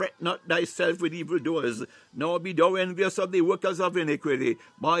 37, fret not thyself with evildoers, nor be thou envious of the workers of iniquity.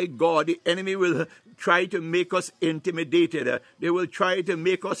 My God, the enemy will try to make us intimidated. They will try to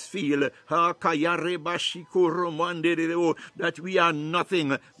make us feel that we are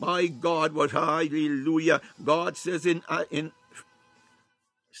nothing. My God, but hallelujah, God says in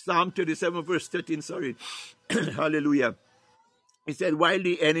Psalm 37 verse 13, hallelujah. He said, while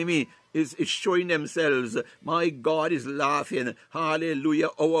the enemy is showing themselves, my God is laughing. Hallelujah.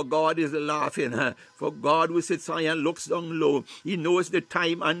 Our God is laughing. For God who sits high and looks down low, he knows the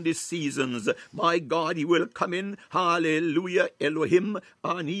time and the seasons. My God, he will come in. Hallelujah. Elohim.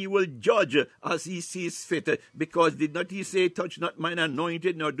 And he will judge as he sees fit. Because did not he say, touch not mine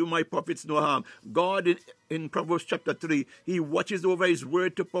anointed, nor do my prophets no harm? God in Proverbs chapter 3, he watches over his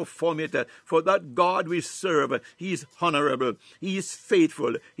word to perform it. For that God we serve, he is honorable, he is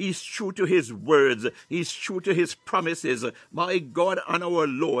faithful, he is true to his words, he is true to his promises. My God and our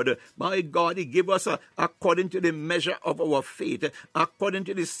Lord, my God, he give us according to the measure of our faith, according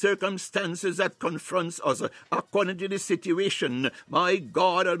to the circumstances that confronts us, according to the situation, my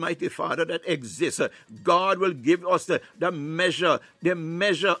God, Almighty Father, that exists. God will give us the measure,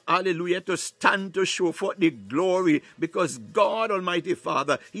 hallelujah, to stand to show forth the glory, because God Almighty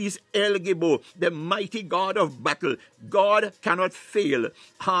Father, he is El Gibor, the mighty God of battle. God cannot fail.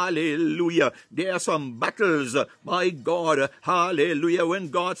 Hallelujah. There are some battles, my God, hallelujah, when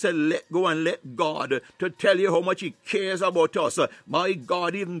God said let go and let God, to tell you how much he cares about us. My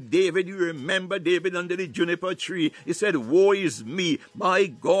God, even David, you remember David under the juniper tree, he said, woe is me, my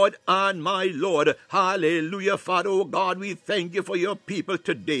God and my Lord. Hallelujah. Father, oh God, we thank you for your people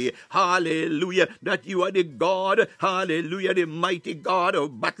today. Hallelujah, that you are the God, hallelujah, the mighty God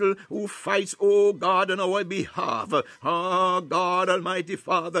of battle who fights, oh God, on our behalf. Oh God, Almighty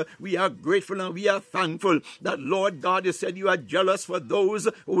Father, we are grateful and we are thankful that, Lord God, you said you are jealous for those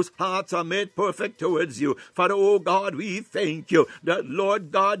whose hearts are made perfect towards you. Father, oh God, we thank you that,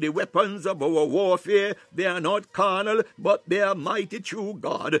 Lord God, the weapons of our warfare, they are not carnal, but they are mighty through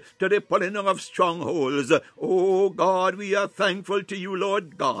God to the pulling of strongholds. Oh God, we are thankful to you,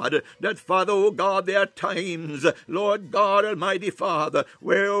 Lord God, that, Father, oh God, there are times, Lord God Almighty Father,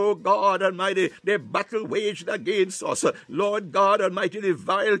 where, oh God Almighty, the battle waged against us, Lord God Almighty, the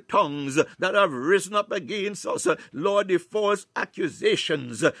vile tongues that have risen up against us, Lord, the false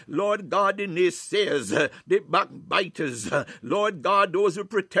accusations, Lord God, the naysayers, the backbiters, Lord God, those who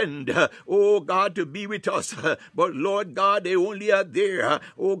pretend, oh God, to be with us, but Lord God, they only are there,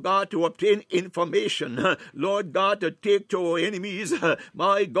 oh God, to obtain information, Lord God, to take to our enemies.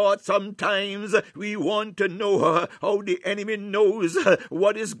 My God, sometimes we want to know how the enemy knows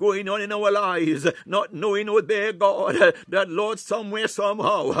what is going on in our lives, not knowing, oh dear God, that Lord, somewhere,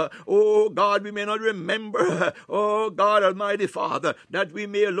 somehow, oh God, we may not remember, oh God Almighty Father, that we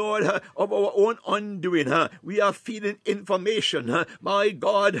may, Lord, of our own undoing, we are feeding information, my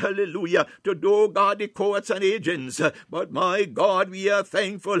God, hallelujah, to do, God, the courts and agents, but my God, we are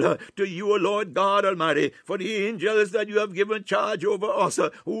thankful to you, Lord God Almighty, for the angels that you have given charge over us,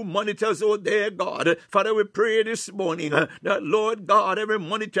 who monitors, oh dear God. Father, we pray this morning that, Lord God, every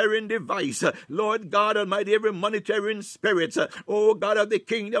monitoring device, Lord God Almighty, every monitoring spirit, oh God of the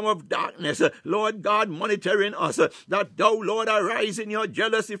kingdom of darkness, Lord God, monitoring us, that thou, Lord, arise in your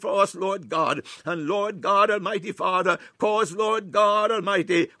jealousy for us, Lord God, and Lord God Almighty Father, cause, Lord God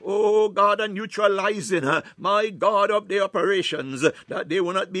Almighty, oh God, a neutralizing, my God, of the operations, that they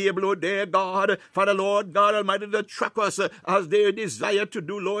will not be able, oh dear God, Father, Lord God Almighty, to track us as they desire to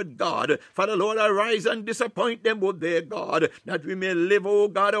do, Lord God. Father, Lord, arise and disappoint them, oh dear God, that we may live, oh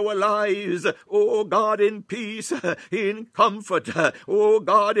God, our lives, oh God, in peace, in comfort, oh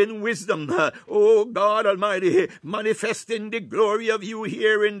God, in wisdom, oh God Almighty, manifesting the glory of you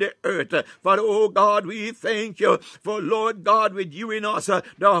here in the earth. Father, oh God, we thank you for, Lord God, with you in us, the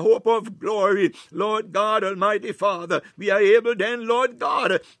hope of glory, Lord God Almighty Father, we are able then, Lord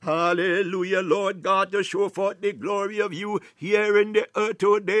God, hallelujah, Lord God, to show forth the glory of you here in the earth,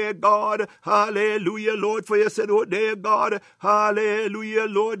 oh dear God, hallelujah, Lord, for you said, oh dear God, hallelujah,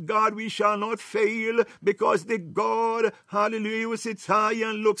 Lord God, we shall not fail, because the God, hallelujah, who sits high high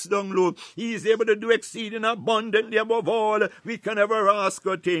and looks down low. He is able to do exceeding abundantly above all we can ever ask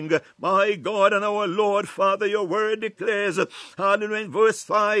or think. My God and our Lord, Father, your word declares, hallelujah, in verse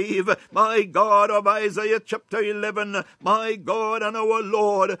 5, my God, of Isaiah chapter 11, my God and our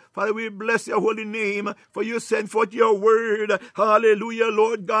Lord, Father, we bless your holy name, for you sent forth your word, hallelujah,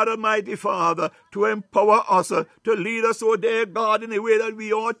 Lord God Almighty Father, to empower us, to lead us, oh dear God, in the way that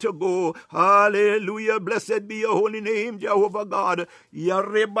we ought to go. Hallelujah, blessed be your holy name, Jehovah God.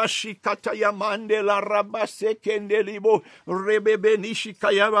 Yarebashikata yamande la rabasekende libo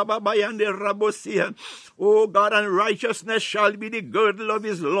rebebenishikaya babayande rabosia. Oh God, and righteousness shall be the girdle of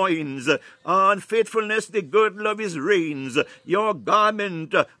his loins, and faithfulness the girdle of his reins. Your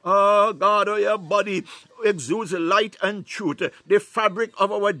garment, oh God, or your body exudes light and truth, the fabric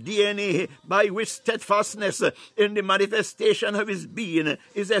of our DNA, by which steadfastness in the manifestation of his being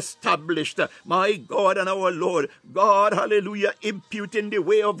is established. My God and our Lord, God, hallelujah, imputing the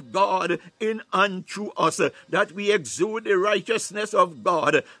way of God in and through us, that we exude the righteousness of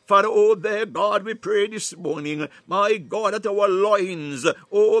God. Father, oh there, God, we pray this morning, my God, that our loins,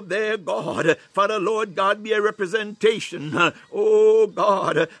 oh there, God, Father, Lord God, be a representation, oh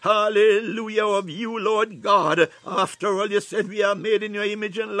God, hallelujah, of you, Lord God. After all, you said we are made in your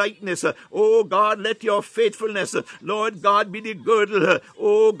image and likeness. Oh God, let your faithfulness, Lord God, be the girdle,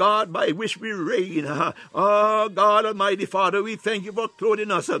 oh God, by which we reign. Oh God Almighty Father, we thank you for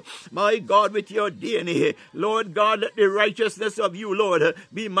clothing us, my God, with your DNA. Lord God, let the righteousness of you, Lord,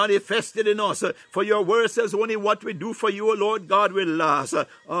 be manifested in us. For your word says only what we do for you, Lord God, will last.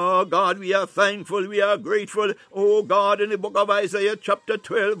 Oh God, we are thankful, we are grateful. Oh God, in the book of Isaiah chapter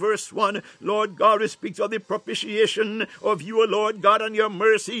 12 verse 1, Lord God, it speaks of the propitiation of you, Lord God, and your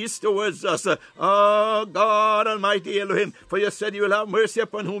mercies towards us. Oh God Almighty Elohim, for you said you will have mercy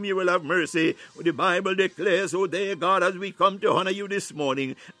upon whom you will have mercy. The Bible declares, oh dear God, as we come to honor you this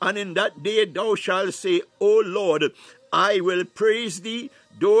morning, and in that day thou shalt say, O Lord, I will praise thee,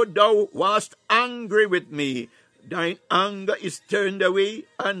 though thou wast angry with me. Thine anger is turned away,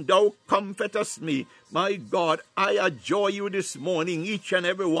 and thou comfortest me. My God, I adjure you this morning, each and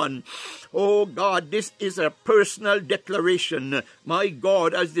every one. Oh God, this is a personal declaration. My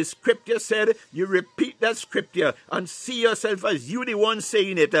God, as the scripture said, you repeat that scripture and see yourself as you the one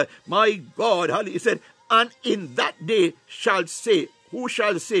saying it. My God, he said, and in that day shall say, who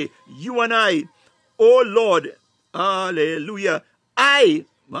shall say? You and I, oh Lord, hallelujah, I,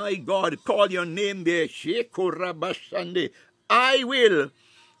 my God, call your name there. I will,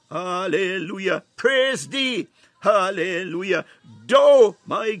 hallelujah, praise thee, hallelujah. Thou,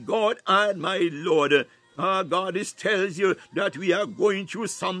 my God and my Lord. God, this tells you that we are going through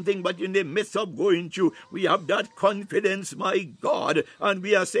something, but in the midst of going through, we have that confidence, my God, and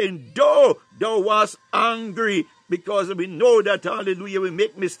we are saying, thou wast angry, because we know that, hallelujah, we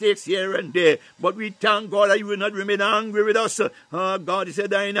make mistakes here and there, but we thank God that you will not remain angry with us. God, he said,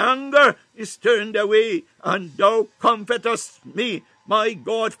 thine anger is turned away, and thou comfortest me. My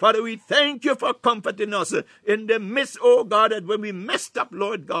God, Father, we thank you for comforting us in the midst, oh God, that when we messed up,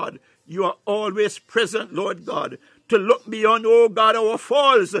 Lord God, you are always present, Lord God, to look beyond, oh God, our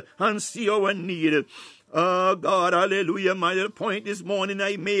faults and see our need. God, hallelujah, my little point this morning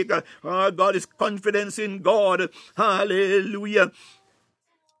I make, God, is confidence in God, hallelujah.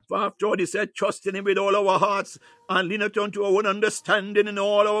 For after all, he said, trust in him with all our hearts, and lean not unto our own understanding, in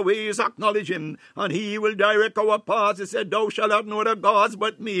all our ways acknowledge him, and he will direct our paths. He said, thou shalt have no other gods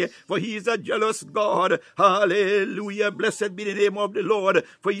but me, for he is a jealous God. Hallelujah, blessed be the name of the Lord,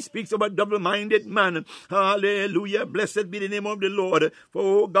 for he speaks of a double-minded man. Hallelujah, blessed be the name of the Lord. For,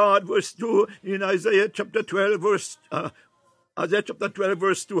 oh God, verse 2 in Isaiah chapter 12, Isaiah chapter 12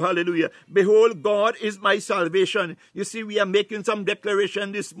 verse 2, hallelujah. Behold, God is my salvation. You see, we are making some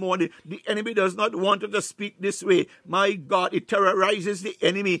declaration this morning. The enemy does not want us to speak this way. My God, it terrorizes the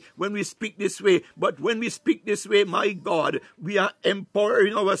enemy when we speak this way. But when we speak this way, my God, we are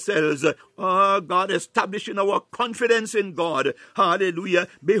empowering ourselves. God, establishing our confidence in God. Hallelujah.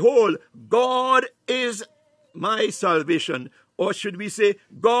 Behold, God is my salvation. Or should we say,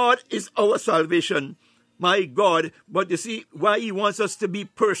 God is our salvation. My God, but you see why he wants us to be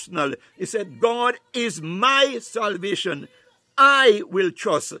personal. He said, God is my salvation. I will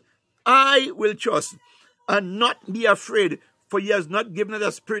trust. I will trust and not be afraid, for he has not given us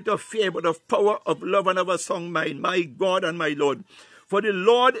a spirit of fear, but of power, of love, and of a sound mind. My God and my Lord. For the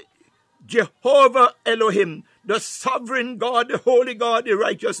Lord, Jehovah Elohim, the sovereign God, the holy God, the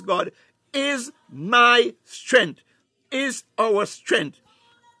righteous God, is my strength, is our strength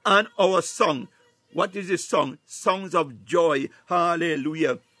and our song. What is this song? Songs of joy.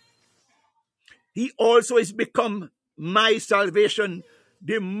 Hallelujah. He also is become my salvation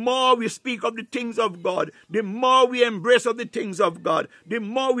the more we speak of the things of God, the more we embrace of the things of God, the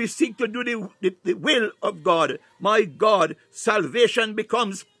more we seek to do the will of God, my God, salvation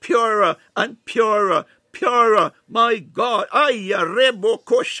becomes purer and purer, purer, my God.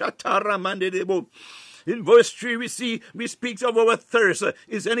 In verse 3 we speak of our thirst.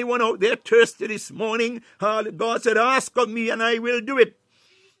 Is anyone out there thirsty this morning? God said, ask of me and I will do it.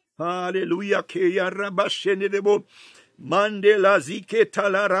 Hallelujah.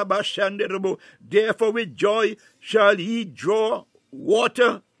 Therefore with joy shall ye draw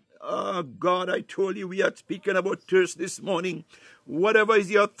water. God, I told you we are speaking about thirst this morning. Whatever is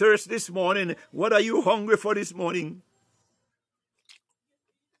your thirst this morning, what are you hungry for this morning?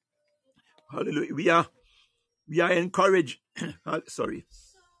 Hallelujah. We are encouraged. Sorry.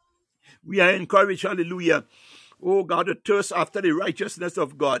 We are encouraged, hallelujah. Oh God, to thirst after the righteousness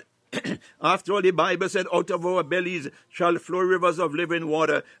of God. After all, the Bible said, out of our bellies shall flow rivers of living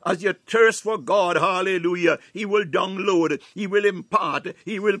water. As you thirst for God, hallelujah, He will download, He will impart,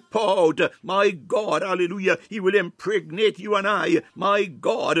 He will pour out, my God, hallelujah, He will impregnate you and I, my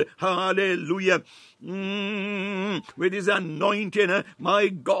God, hallelujah. With His anointing, my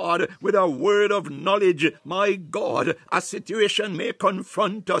God, with a word of knowledge, my God, a situation may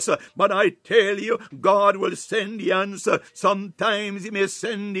confront us, but I tell you, God will send the answer. Sometimes He may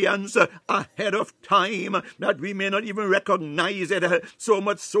send the answer ahead of time that we may not even recognize it, so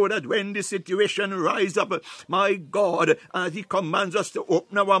much so that when the situation rise up, my God, as He commands us to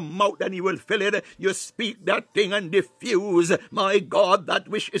open our mouth and He will fill it, you speak that thing and diffuse, my God, that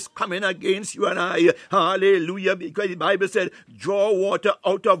which is coming against you and I. Hallelujah, because the Bible said, draw water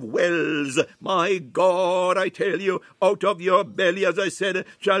out of wells. My God, I tell you, out of your belly, as I said,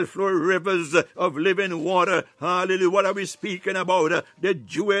 shall flow rivers of living water. Hallelujah. What are we speaking about? The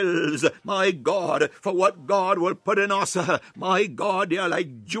jewels, my God, for what God will put in us. My God, they are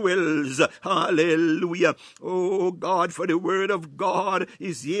like jewels. Hallelujah. Oh God, for the word of God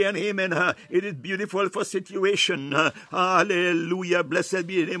is yea and amen. It is beautiful for situation. Hallelujah. Blessed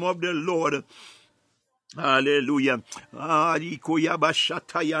be the name of the Lord. Hallelujah. Isaiah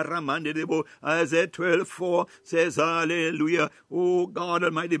 12:4 says, hallelujah. Oh God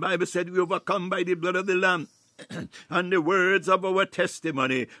Almighty, the Bible said we overcome by the blood of the Lamb and the words of our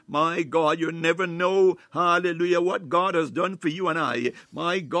testimony. My God, you never know, hallelujah, what God has done for you and I.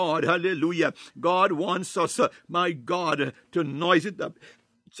 My God, hallelujah. God wants us, my God, to noise it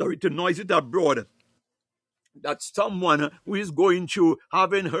abroad. That someone who is going through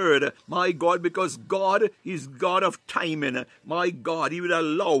haven't heard, my God, because God is God of timing. My God, He will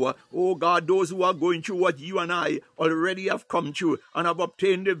allow, oh God, those who are going through what you and I already have come through and have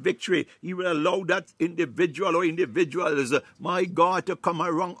obtained the victory. He will allow that individual or individuals, my God, to come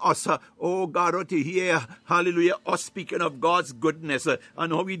around us, oh God, or to hear, hallelujah, us speaking of God's goodness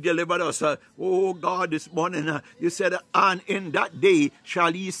and how He delivered us. Oh God, this morning, you said, and in that day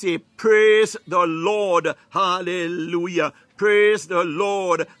shall ye say, praise the Lord. Hallelujah. Praise the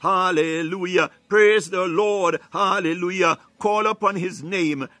Lord. Hallelujah. Praise the Lord. Hallelujah. Call upon His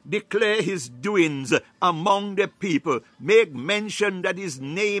name. Declare His doings among the people. Make mention that His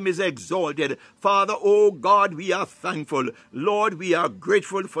name is exalted. Father, oh God, we are thankful. Lord, we are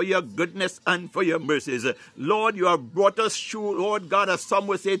grateful for your goodness and for your mercies. Lord, you have brought us through, Lord God, as some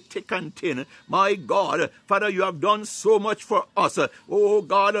would say, thick and thin. My God, Father, you have done so much for us. Oh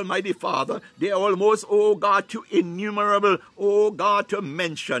God, Almighty Father, they are almost, oh God, too innumerable, oh God, to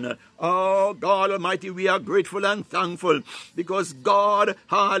mention. Oh God Almighty, we are grateful and thankful because God,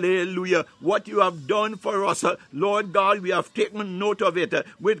 hallelujah, what you have done for us, Lord God, we have taken note of it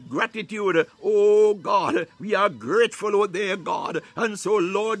with gratitude. Oh God, we are grateful, oh dear God. And so,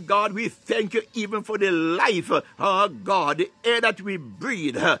 Lord God, we thank you even for the life, oh God, the air that we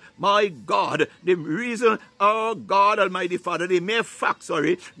breathe. My God, the reason, oh God Almighty Father, the mere fact,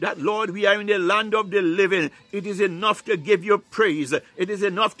 that Lord, we are in the land of the living. It is enough to give you praise. It is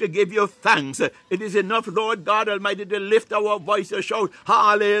enough to give you thanks. It is enough, Lord God Almighty, to lift our voice and shout,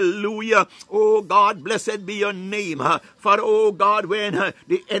 hallelujah. Oh God, blessed be your name. For oh God, when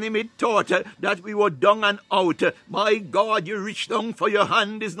the enemy thought that we were down and out, my God, you reached down, for your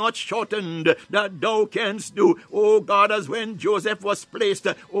hand is not shortened that thou canst do. Oh God, as when Joseph was placed,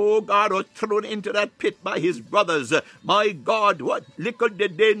 oh God, was thrown into that pit by his brothers. My God, what little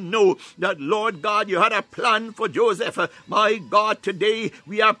did they know that, Lord God, you had a plan for Joseph, My God, today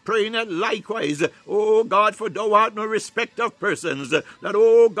we are praying that likewise, oh God, for thou art no respect of persons, that,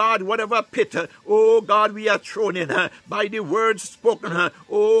 oh God, whatever pit, oh God, we are thrown in by the words spoken,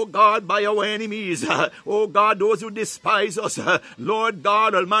 oh God, by our enemies, oh God, those who despise us, Lord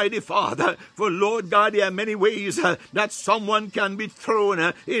God, Almighty Father, for Lord God, there are many ways that someone can be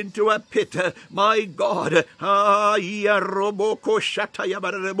thrown into a pit, my God,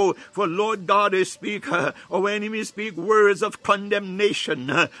 for Lord God, they speak, our enemies speak words of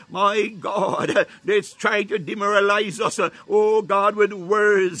condemnation, my God, they try to demoralize us, oh God, with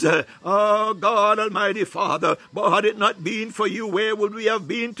words, oh God, Almighty Father, but had it not been for you, where would we have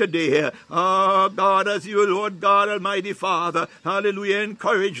been today? Oh God, as you, Lord God, Almighty Father, hallelujah,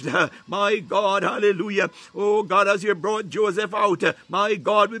 encouraged, my God, hallelujah, oh God, as you brought Joseph out, my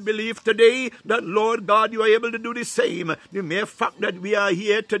God, we believe today that, Lord God, you are able to do the same. The mere fact that we are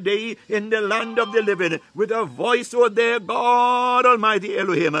here today in the land of the living with a voice, oh there, God Almighty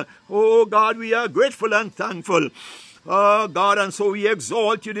Elohim, oh God, we are grateful and thankful. Oh God, and so we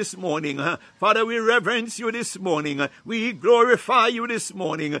exalt you this morning. Father, we reverence you this morning. We glorify you this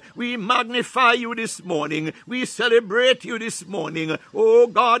morning. We magnify you this morning. We celebrate you this morning. Oh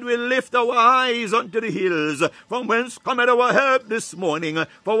God, we lift our eyes unto the hills, from whence cometh our help this morning.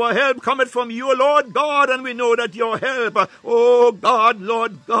 For our help cometh from you, Lord God, and we know that your help, oh God,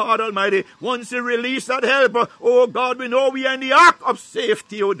 Lord God Almighty, once you release that help, oh God, we know we are in the ark of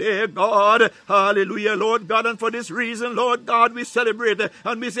safety, oh dear God. Hallelujah, Lord God, and for this reason, Lord God, we celebrate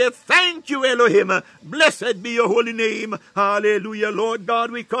and we say thank you, Elohim. Blessed be your holy name. Hallelujah, Lord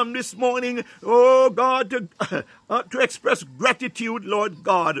God, we come this morning, oh God, to express gratitude, Lord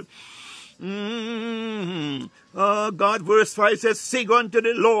God. Oh God, verse 5 says, sing unto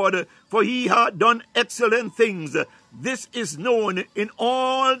the Lord, for he hath done excellent things. This is known in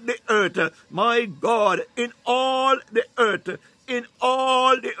all the earth. My God, in all the earth. In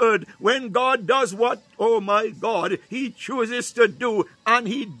all the earth, when God does what, oh my God, he chooses to do, and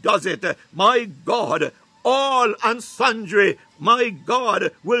he does it. My God, all and sundry, my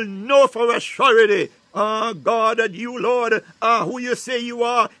God, will know for a surety, God, that you, Lord, are who you say you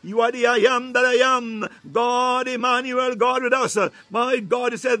are. You are the I am that I am. God, Emmanuel, God with us. My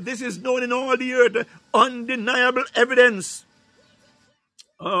God, he said, this is known in all the earth. Undeniable evidence.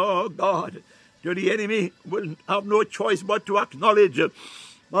 Oh, God. To the enemy will have no choice but to acknowledge,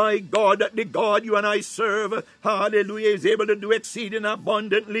 my God, that the God you and I serve, hallelujah, is able to do exceeding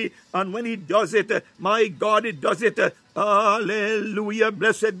abundantly. And when he does it, my God, he does it. Hallelujah.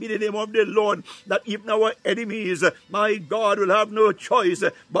 Blessed be the name of the Lord, that even our enemies, my God, will have no choice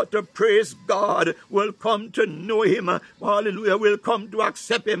but to praise God, will come to know him. Hallelujah. Will come to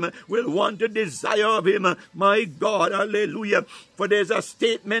accept him, will want to desire of him. My God, hallelujah. For there's a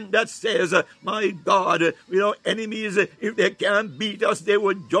statement that says, my God, enemies, if they can't beat us, they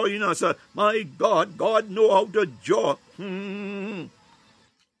will join us. My God, God knows how to draw.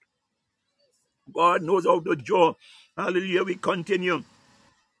 God knows how to draw. Hallelujah. We continue.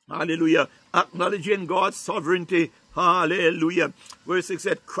 Hallelujah. Acknowledging God's sovereignty. Hallelujah. Verse 6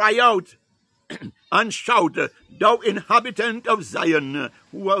 said, cry out and shout, thou inhabitant of Zion.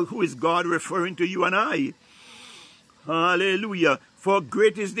 Who is God referring to? You and I. Hallelujah. For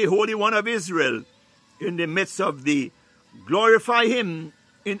great is the Holy One of Israel in the midst of thee. Glorify him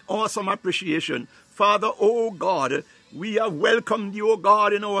in awesome appreciation. Father, oh God, we have welcomed you, O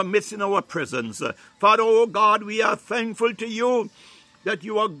God, in our midst, in our presence. Father, O God, we are thankful to you that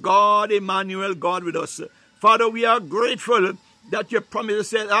you are God, Emmanuel, God with us. Father, we are grateful that your promise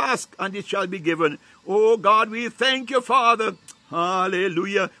said, ask and it shall be given. Oh God, we thank you, Father.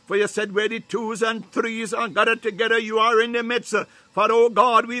 Hallelujah. For you said where the twos and threes are gathered together, you are in the midst. Father, oh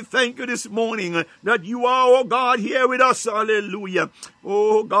God, we thank you this morning that you are, oh God, here with us. Hallelujah.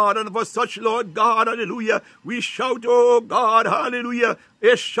 Oh God, and for such, Lord God, hallelujah, we shout, oh God, hallelujah,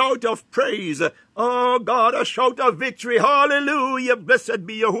 a shout of praise. Oh God, a shout of victory. Hallelujah. Blessed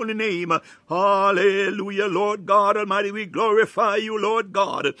be your holy name. Hallelujah, Lord God Almighty. We glorify you, Lord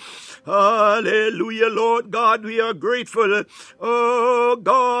God. Hallelujah, Lord God. We are grateful. Oh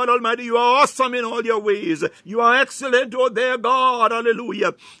God Almighty, you are awesome in all your ways. You are excellent, oh there, God.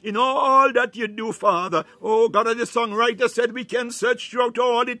 Hallelujah. In all that you do, Father. Oh God, as the songwriter said, we can search throughout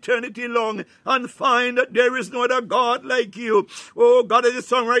all eternity long and find that there is no other God like you. Oh God, as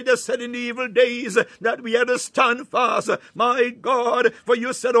the songwriter said in the evil days, that we had to stand fast. My God, for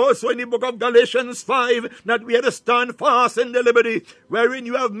you said also in the book of Galatians 5 that we had to stand fast in the liberty wherein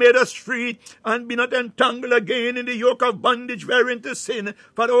you have made us free, and be not entangled again in the yoke of bondage wherein to sin.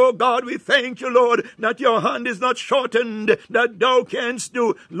 For, oh God, we thank you, Lord, that your hand is not shortened, that thou canst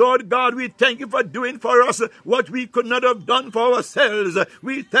do. Lord God, we thank you for doing for us what we could not have done for ourselves.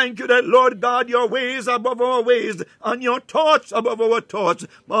 We thank you that, Lord God, your ways above our ways, and your thoughts above our thoughts.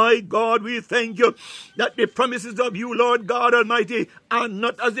 My God, we thank you that the promises of you, Lord God Almighty, are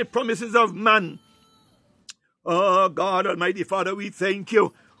not as the promises of man. Oh, God Almighty Father, we thank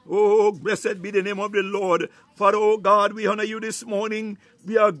you. Oh, blessed be the name of the Lord. For, oh God, we honor you this morning.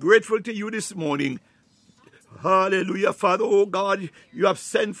 We are grateful to you this morning. Hallelujah, Father. Oh God, you have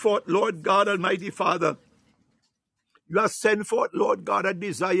sent forth, Lord God Almighty Father. You have sent forth, Lord God, a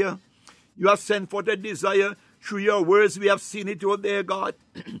desire. You have sent forth a desire. Through your words, we have seen it, oh there, God.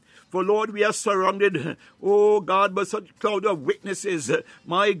 For, Lord, we are surrounded, oh God, by such a cloud of witnesses.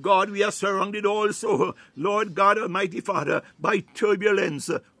 My God, we are surrounded also, Lord God Almighty Father, by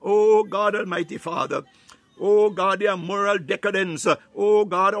turbulence. Oh God Almighty Father. Oh God, their moral decadence, oh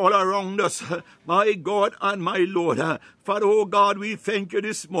God, all around us, my God and my Lord. Father, oh God, we thank you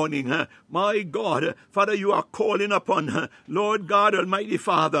this morning. My God, Father, you are calling upon, Lord God Almighty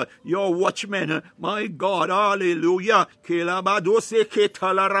Father, your watchmen. My God, hallelujah.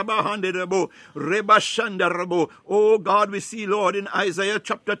 Oh God, we see, Lord, in Isaiah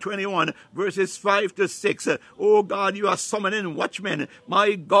chapter 21, verses 5 to 6. Oh God, you are summoning watchmen.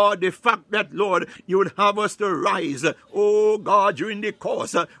 My God, the fact that, Lord, you would have us to rise, oh God, during the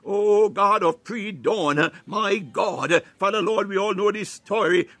course, oh God, of pre-dawn. My God, Father, Lord, we all know this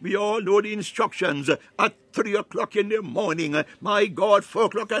story. We all know the instructions. At 3 o'clock in the morning, my God, 4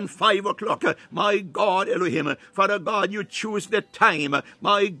 o'clock and 5 o'clock, my God, Elohim, Father God, you choose the time,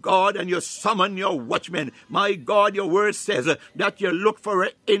 my God, and you summon your watchmen. My God, your word says that you look for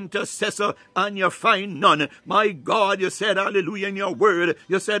an intercessor and you find none. My God, you said, hallelujah, in your word,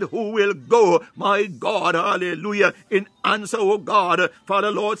 you said, who will go? My God, hallelujah, in answer, oh God, Father,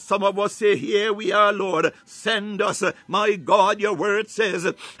 Lord, some of us say, here we are, Lord, send us. My God, your word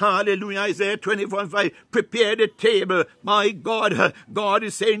says, hallelujah, Isaiah 24:5, prepare the table. My God, God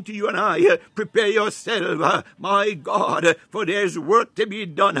is saying to you and I, prepare yourself, my God, for there's work to be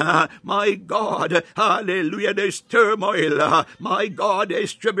done. My God, hallelujah, there's turmoil. My God,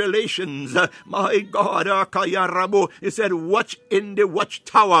 there's tribulations. My God, he said, watch in the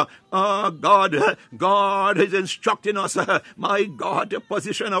watchtower. God, God is instructing us, my God, to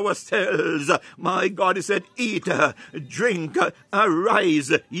position ourselves. My God, he said, eat, drink,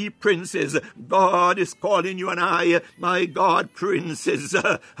 arise, ye princes. God is calling you and I, my God, princes.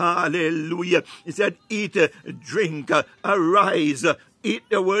 Hallelujah. He said, eat, drink, arise. Eat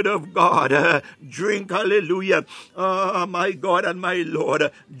the word of God. Drink, hallelujah. My God and my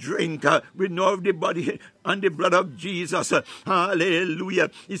Lord. Drink. We know of the body and the blood of Jesus.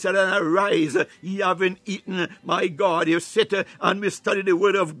 Hallelujah. He said, arise. Ye haven't eaten. My God, you sit and we study the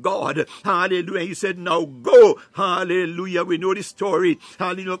word of God. Hallelujah. He said, now go. Hallelujah. We know the story.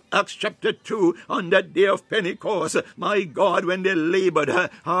 Hallelujah. Acts chapter 2, on that day of Pentecost. My God, when they labored.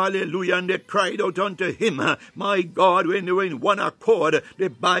 Hallelujah. And they cried out unto him. My God, when they were in one accord. The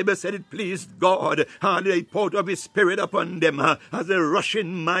Bible said it pleased God. Hallelujah. He poured out his spirit upon them as a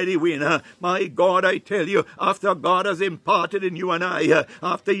rushing mighty wind. My God, I tell you, after God has imparted in you and I,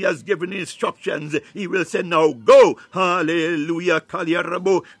 after he has given instructions, he will say, now go. Hallelujah.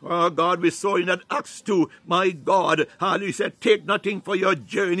 Oh God, we saw in that Acts 2, my God, hallelujah, he said, take nothing for your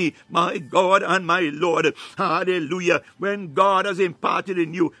journey, my God and my Lord. Hallelujah. When God has imparted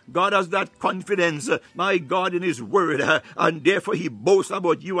in you, God has that confidence, my God, in his word, and therefore he boasts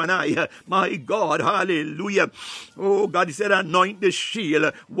about you and I. My God, hallelujah. Oh God, he said, anoint the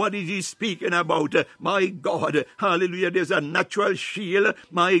shield. What is he speaking about? My God, hallelujah. There's a natural shield,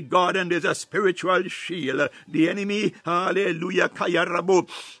 my God, and there's a spiritual shield. The enemy, hallelujah, Kayarabo,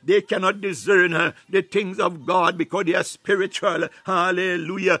 they cannot discern the things of God because they are spiritual.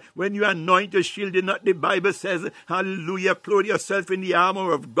 Hallelujah. When you anoint the shield, the Bible says, hallelujah, clothe yourself in the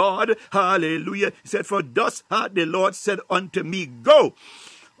armor of God. Hallelujah. He said, for thus hath the Lord said unto me, go.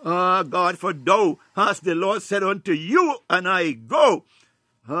 God, for thou hast the Lord said unto you, and I go.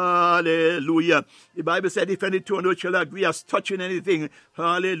 Hallelujah. The Bible said, if any two or shall agree as touching anything,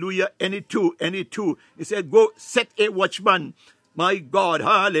 hallelujah, any two. He said, go set a watchman. my God,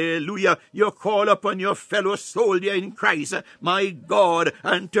 hallelujah, you call upon your fellow soldier in Christ, my God,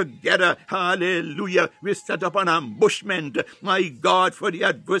 and together, hallelujah, we set up an ambushment, my God, for the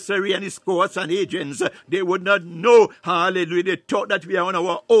adversary and his cohorts and agents. They would not know, hallelujah, they thought that we are on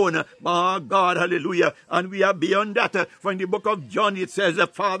our own, my God, hallelujah, and we are beyond that. For in the book of John it says, the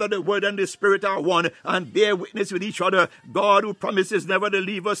Father, the Word, and the Spirit are one, and bear witness with each other. God, who promises never to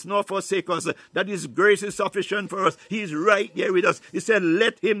leave us nor forsake us, that his grace is sufficient for us. He is right there with us. He said,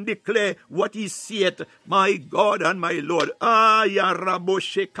 let him declare what he seeth, my God and my Lord.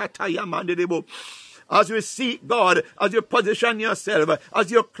 As you seek God, as you position yourself,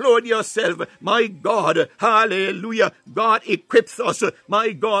 as you clothe yourself, my God, hallelujah, God equips us.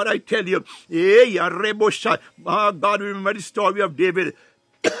 My God, I tell you, my God, remember the story of David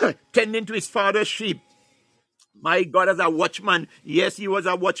tending to his father's sheep. My God, as a watchman, yes, he was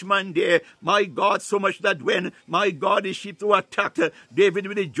a watchman there. My God, so much that when, my God, the sheep were attacked, David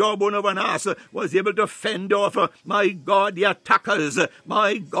with the jawbone of an ass was able to fend off, my God, the attackers.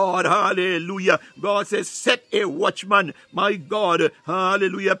 My God, hallelujah. God says, set a watchman. My God,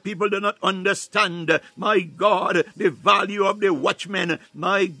 hallelujah. People do not understand, my God, the value of the watchman.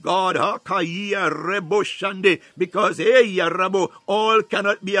 My God, because, all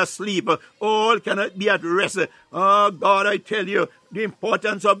cannot be asleep. All cannot be at rest. Oh, God, I tell you, the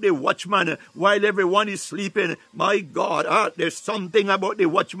importance of the watchman while everyone is sleeping. My God, there's something about the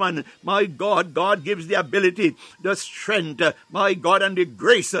watchman. My God, God gives the ability, the strength, my God, and the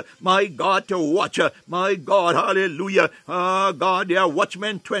grace, my God, to watch. My God, hallelujah. God, they are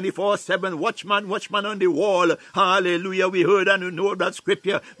watchmen 24/7, watchman on the wall. Hallelujah. We heard and we know that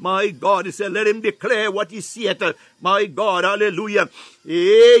scripture. My God, he said, let him declare what he seeth. My God, hallelujah.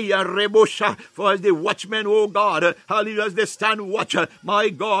 For as the watchmen, oh God, hallelujah, as they stand watch, my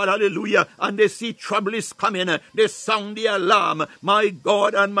God, hallelujah, and they see trouble is coming, they sound the alarm, my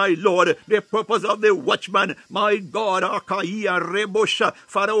God and my Lord, the purpose of the watchman, my God,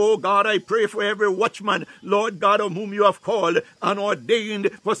 Father, oh God, I pray for every watchman, Lord God, of whom you have called and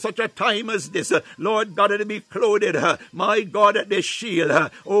ordained for such a time as this, Lord God, that they be clothed, my God, that they shield,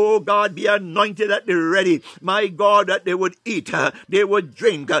 oh God, be anointed at the ready, my God, that they would eat, they would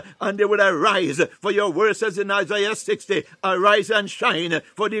drink, and they would arise, for your word says in Isaiah 60, arise and shine,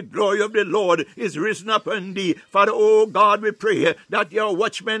 for the glory of the Lord is risen upon thee. Father, oh God, we pray that your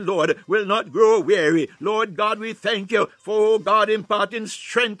watchmen, Lord, will not grow weary. Lord God, we thank you for, oh God, imparting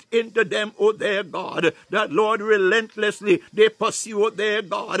strength into them, oh their God, that, Lord, relentlessly they pursue, oh their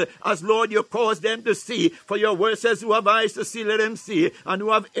God, as, Lord, you cause them to see, for your word says, who have eyes to see, let them see, and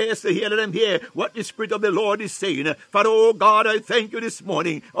who have ears to hear, let them hear what the Spirit of the Lord is saying. Father, oh God, I thank you this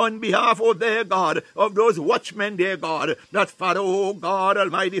morning on behalf, oh their God, of those watchmen, dear God, that, Father, oh God,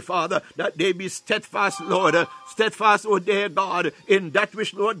 Almighty Father, that they be steadfast, Lord, steadfast, oh dear God, in that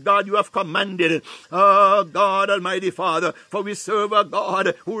which, Lord God, you have commanded. Oh God, Almighty Father, for we serve a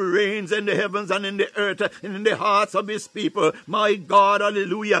God who reigns in the heavens and in the earth and in the hearts of his people. My God,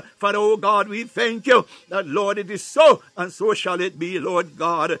 hallelujah. Father, oh God, we thank you that, Lord, it is so, and so shall it be, Lord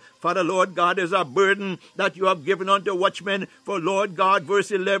God. Father, Lord God, there's a burden that you have given unto watchmen, for, Lord God, verse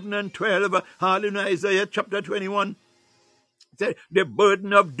 11 and 12, hallelujah, Isaiah chapter 21. The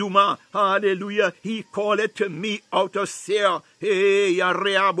burden of Duma, hallelujah, he called it to me out of Seir. Hey,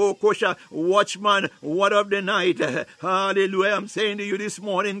 Kosha, watchman, what of the night? Hallelujah, I'm saying to you this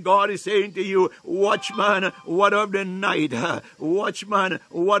morning, God is saying to you, watchman, what of the night? Watchman,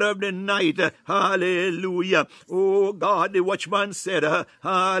 what of the night? Hallelujah. Oh God, the watchman said,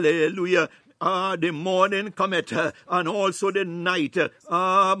 hallelujah, the morning cometh, and also the night.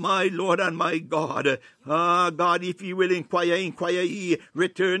 My Lord and my God. God, if ye will inquire ye,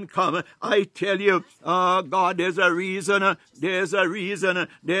 return come. I tell you, God, there's a reason.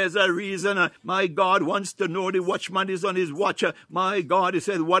 My God wants to know the watchman is on his watch. My God, he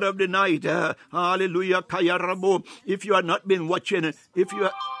said, what of the night? Hallelujah. If you have not been watching,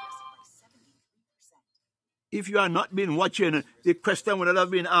 if you have not been watching, the question would not have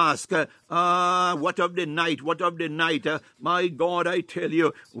been asked, what of the night? What of the night? My God, I tell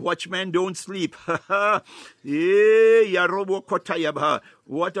you, watchmen don't sleep. What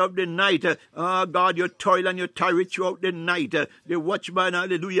of the night? God, you toil and you tarry throughout the night. The watchman,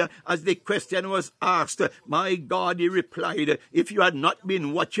 hallelujah, as the question was asked, my God, he replied, if you had not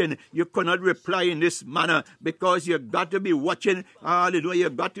been watching, you could not reply in this manner, because you got to be watching, hallelujah,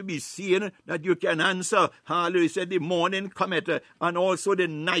 you got to be seeing that you can answer. Hallelujah, he said, the morning cometh, and also the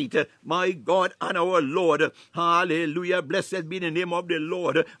night. My God and our Lord. Hallelujah. Blessed be the name of the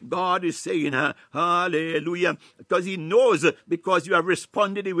Lord. God is saying, hallelujah, because he knows, because you have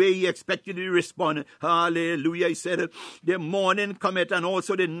responded the way he expected you to respond. Hallelujah. He said, the morning cometh and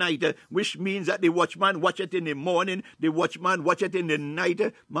also the night, which means that the watchman watcheth in the morning, the watchman watcheth in the night.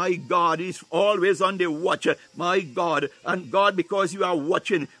 My God is always on the watch. My God. And God, because you are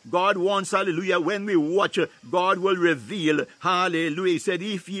watching, God wants, hallelujah, when we watch, God will reveal. Hallelujah. He said,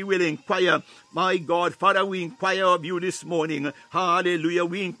 if ye will inquire, my God, Father, we inquire of you this morning. Hallelujah.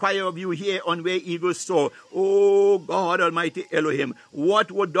 We inquire of you here on Where Eagles Soar. Oh God Almighty Elohim,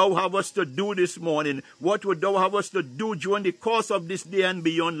 what would thou have us to do this morning? What would thou have us to do during the course of this day and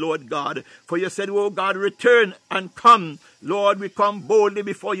beyond, Lord God? For you said, oh God, return and come. Lord, we come boldly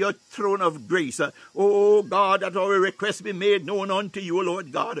before your throne of grace. Oh God, that our request be made known unto you,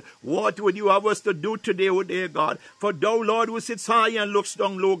 Lord God. What would you have us to do today, O dear God? For thou, Lord, who sits high and looks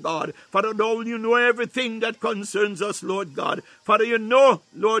down low, God. Father, thou, you know everything that concerns us, Lord God. Father, you know,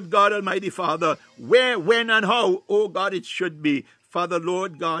 Lord God Almighty Father, where, when, and how, oh God, it should be. Father,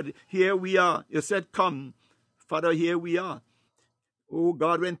 Lord God, here we are. You said, come. Father, here we are. Oh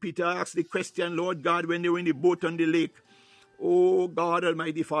God, when Peter asked the question, Lord God, when they were in the boat on the lake, oh God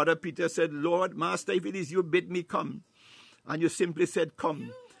Almighty Father, Peter said, Lord, Master, if it is you, bid me come. And you simply said,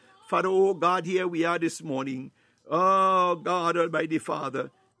 come. Father, oh God, here we are this morning. Oh God Almighty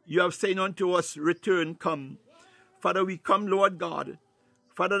Father, you have said unto us, return, come. Father, we come, Lord God.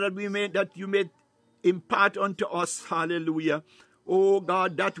 Father, that you may impart unto us, hallelujah. Oh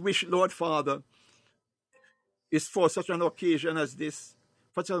God, that which, Lord Father, is for such an occasion as this,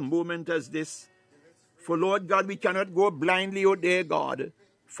 for such a moment as this. For Lord God, we cannot go blindly, oh dear God.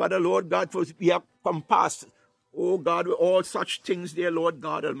 Father, Lord God, for we have compassed, oh God, with all such things, dear Lord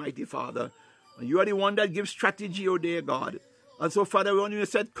God, Almighty Father. And you are the one that gives strategy, oh dear God. And so, Father, when you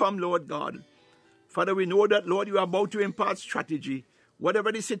said, come, Lord God, Father, we know that, Lord, you are about to impart strategy.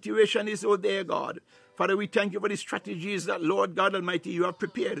 Whatever the situation is, oh dear God. Father, we thank you for the strategies that, Lord God Almighty, you have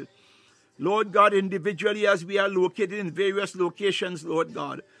prepared. Lord God, individually as we are located in various locations, Lord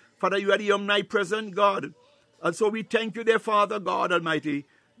God. Father, you are the omnipresent God. And so we thank you, dear Father God Almighty,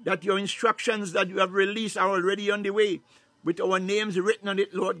 that your instructions that you have released are already on the way, with our names written on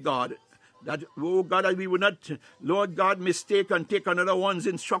it, Lord God. That, oh God, that we would not, Lord God, mistake and take another one's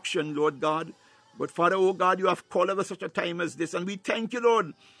instruction, Lord God. But Father, oh God, you have called us at such a time as this. And we thank you,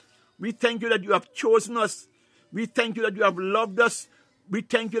 Lord. We thank you that you have chosen us. We thank you that you have loved us. We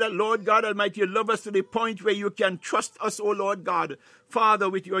thank you that, Lord God Almighty, you love us to the point where you can trust us, oh Lord God. Father,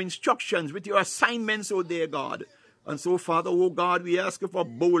 with your instructions, with your assignments, oh dear God. And so, Father, oh God, we ask you for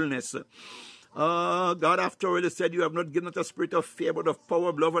boldness. God, after all, you said you have not given us a spirit of fear, but of power,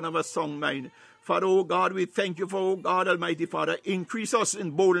 of love, and of a sound mind. Father, oh God, we thank you for, oh God Almighty, Father, increase us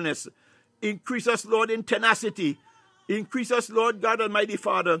in boldness. Increase us, Lord, in tenacity. Increase us, Lord God Almighty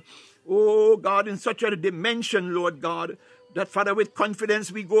Father. Oh God, in such a dimension, Lord God, that, Father, with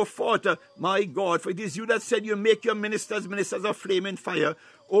confidence we go forth, my God, for it is you that said you make your ministers of flaming fire.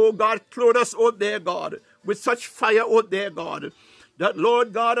 Oh God, clothe us, oh dear God, with such fire, oh dear God, that,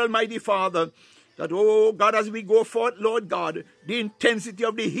 Lord God Almighty Father, that, oh God, as we go forth, Lord God, the intensity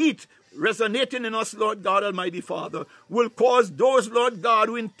of the heat resonating in us, Lord God Almighty Father, will cause those, Lord God,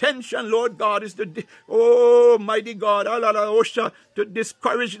 who intention, Lord God, is to, oh mighty God, to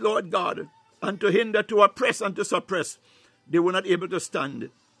discourage, Lord God, and to hinder, to oppress, and to suppress. They were not able to stand.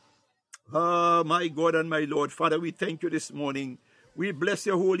 Ah, my God and my Lord, Father, we thank you this morning. We bless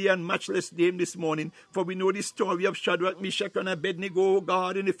your holy and matchless name this morning, for we know the story of Shadrach, Meshach, and Abednego, oh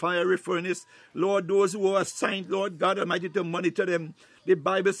God, in the fiery furnace. Lord, those who are assigned, Lord God Almighty, to monitor them. The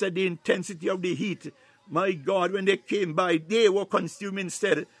Bible said the intensity of the heat, my God, when they came by, they were consumed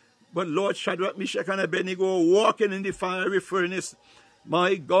instead. But Lord, Shadrach, Meshach, and Abednego were walking in the fiery furnace.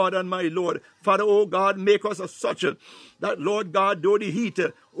 My God and my Lord, Father, oh God, make us as such that, Lord God, though the heat,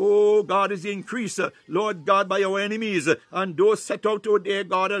 oh God, is increased, Lord God, by our enemies, and those set out, oh dear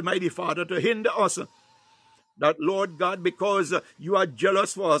God Almighty Father, to hinder us, that, Lord God, because you are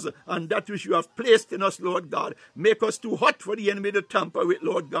jealous for us, and that which you have placed in us, Lord God, make us too hot for the enemy to tamper with,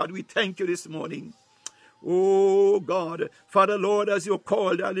 Lord God. We thank you this morning. Oh God, Father, Lord, as you're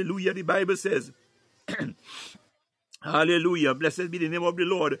called, hallelujah, the Bible says, hallelujah. Blessed be the name of the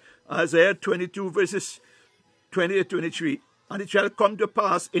Lord. Isaiah 22 verses 20-23. And it shall come to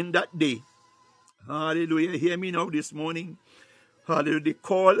pass in that day. Hallelujah. Hear me now this morning. Hallelujah. The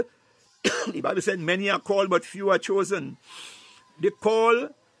call. The Bible said many are called, but few are chosen. The call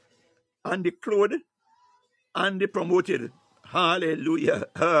and the clothed and the promoted. Hallelujah.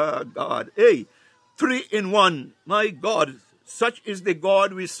 God. Hey, 3 in 1. My God. Such is the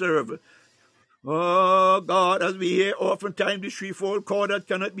God we serve. Oh, God, as we hear oftentimes the threefold cord that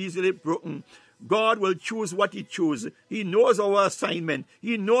cannot be easily broken. God will choose what he chooses. He knows our assignment.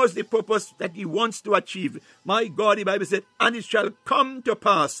 He knows the purpose that he wants to achieve. My God, the Bible said, and it shall come to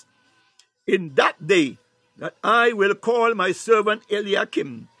pass in that day that I will call my servant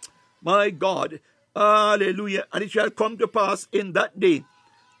Eliakim. My God, hallelujah. And it shall come to pass in that day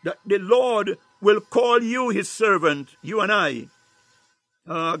that the Lord will call you his servant, you and I.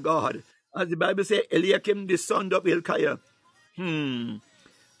 Oh, God. As the Bible says, Eliakim, the son of Hilkiah. And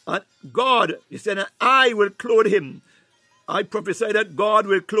God, he said, I will clothe him. I prophesy that God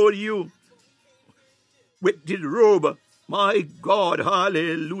will clothe you with his robe. My God,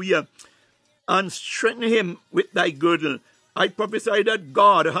 hallelujah. And strengthen him with thy girdle. I prophesy that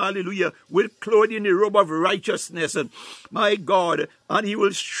God, hallelujah, will clothe you in the robe of righteousness. My God, and he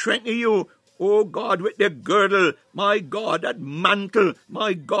will strengthen you, oh God, with the girdle, my God, that mantle,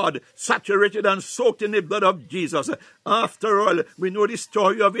 my God, saturated and soaked in the blood of Jesus. After all, we know the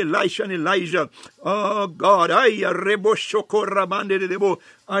story of Elisha and Elijah. Oh God, I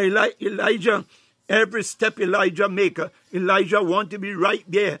like Elijah. Every step Elijah make, Elijah want to be right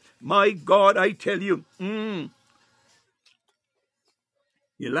there. My God, I tell you.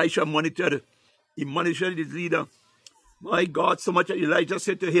 Elisha monitored his leader. My God, so much that Elijah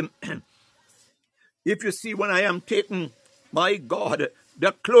said to him, if you see when I am taken, my God,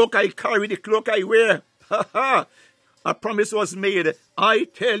 the cloak I carry, the cloak I wear, a promise was made. I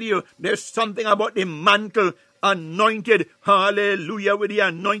tell you, there's something about the mantle anointed, hallelujah, with the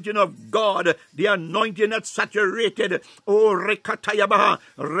anointing of God, the anointing that's saturated. Oh, rekatayabaha,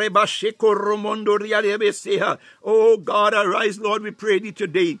 rebasheko romondo riarebeseha. Oh God, arise, Lord, we pray thee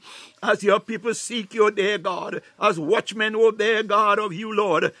today. As your people seek you, dear God, as watchmen, oh dear God, of you,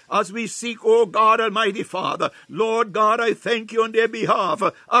 Lord, as we seek, oh God, Almighty Father, Lord God, I thank you on their behalf,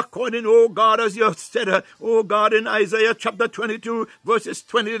 according, oh God, as you have said, oh God, in Isaiah chapter 22, verses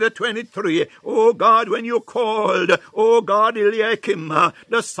 20 to 23, oh God, when you called, oh God, Eliakim,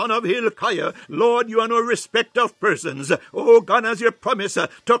 the son of Hilkiah, Lord, you are no respecter of persons, oh God, as you promise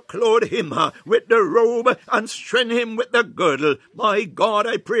to clothe him with the robe and strengthen him with the girdle, my God,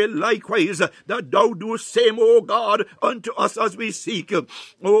 I pray likewise that thou do same, O God, unto us as we seek you.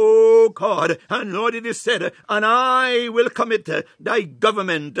 O God, and Lord, it is said, and I will commit thy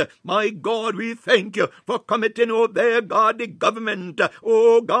government. My God, we thank you for committing, O their God, the government,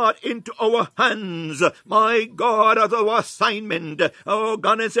 O God, into our hands. My God, as our assignment. O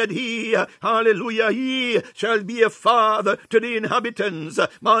God, and said he, hallelujah, he shall be a father to the inhabitants.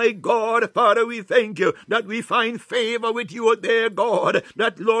 My God, Father, we thank you that we find favor with you, O their God,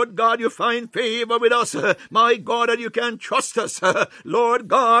 that Lord God, you find favor with us. My God, that you can trust us, Lord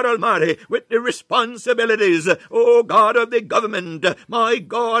God Almighty, with the responsibilities, oh God, of the government. My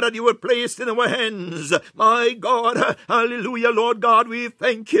God, that you were placed in our hands. My God, hallelujah, Lord God, we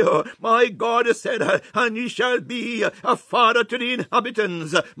thank you. My God has said, and ye shall be a father to the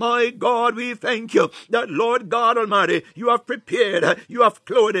inhabitants. My God, we thank you that, Lord God Almighty, you have prepared, you have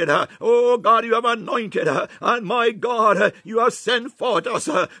clothed, oh God, you have anointed, and my God, you have sent forth us,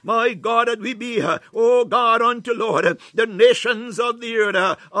 my God, that we be, oh God, unto Lord, the nations of the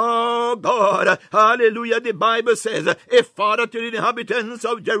earth, oh God, hallelujah, the Bible says, a father to the inhabitants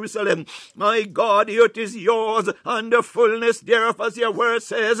of Jerusalem. My God, the earth is yours, and the fullness thereof, as your word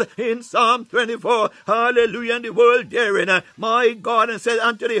says in Psalm 24, hallelujah, and the world therein, my God, and said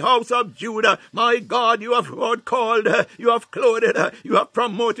unto the house of Judah, my God, you have called, you have clothed, you have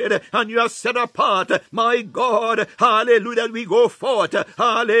promoted, and you have set apart, my God, hallelujah, that we go forth,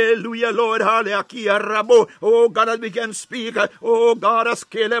 hallelujah, Lord, hallelujah, Rabo, oh God, as we can speak, oh God, as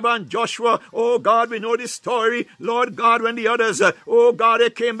Caleb and Joshua, oh God, we know this story, Lord God, when the others, oh God, they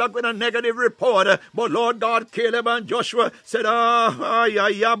came back with a negative report, but Lord God, Caleb and Joshua said,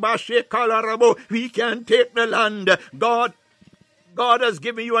 we can take the land, God has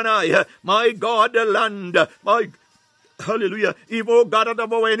given you and I, my God, the land, my, hallelujah, if, oh God, out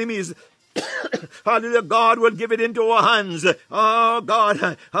of our enemies, hallelujah, God will give it into our hands. Oh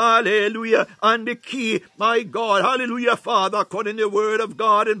God, hallelujah. And the key, my God, hallelujah, Father, according to the word of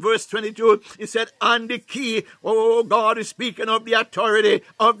God in verse 22, he said, and the key, oh God, is speaking of the authority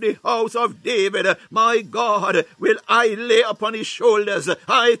of the house of David. My God, will I lay upon his shoulders.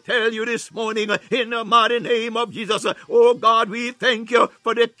 I tell you this morning, in the mighty name of Jesus, oh God, we thank you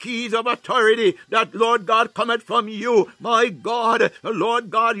for the keys of authority that, Lord God, cometh from you. My God, Lord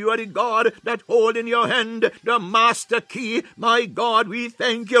God, you are the God God, that hold in your hand the master key. My God, we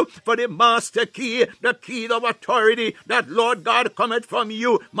thank you for the master key, the key of authority that, Lord God, cometh from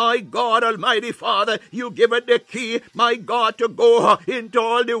you. My God, Almighty Father, you give it the key, my God, to go into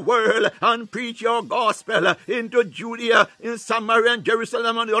all the world and preach your gospel into Judea, in Samaria and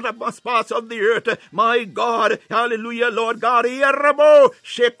Jerusalem and the other parts of the earth. My God, hallelujah, Lord God.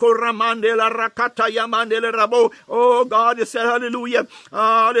 Oh God, you said, hallelujah,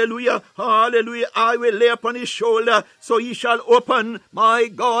 hallelujah, hallelujah. I will lay upon his shoulder, so he shall open, my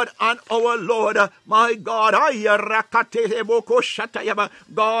God, and our Lord, my God.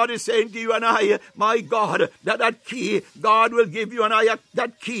 God is saying to you and I, my God, that key, God will give you and I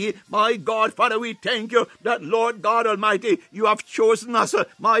that key. My God, Father, we thank you that, Lord God Almighty, you have chosen us,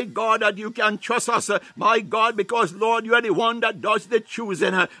 my God, that you can trust us, my God, because, Lord, you are the one that does the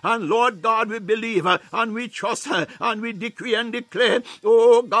choosing. And, Lord God, we believe and we trust and we decree and declare,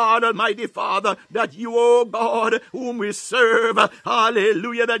 oh God Almighty Father, that you, oh God, whom we serve,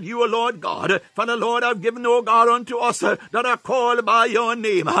 hallelujah, that you, Lord God, Father, Lord, have given, oh God, unto us that are called by your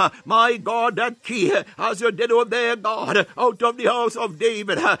name. My God, that key, as you did over there, God, out of the house of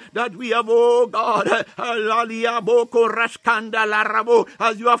David, that we have, oh God,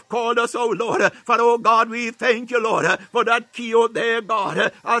 as you have called us, oh Lord, for, oh God, we thank you, Lord, for that key, oh there,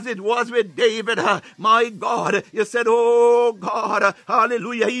 God, as it was with David. My God, you said, oh God,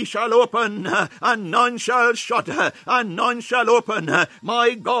 hallelujah, he shall open and none shall shut and none shall open.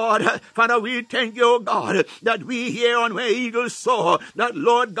 My God, Father, we thank you, oh God, that we here on where eagles soar, that,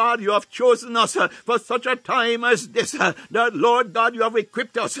 Lord God, you have chosen us for such a time as this, that, Lord God, you have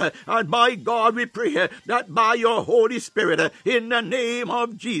equipped us, and my God, we pray that by your Holy Spirit, in the name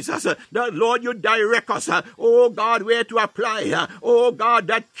of Jesus, that, Lord, you direct us, oh God, where to apply, oh God,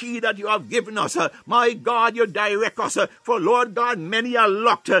 that key that you have given us. My God, you direct us, for, Lord God, many are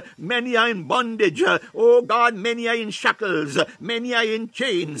locked, many are in bondage, oh God, many are in shackles, many are in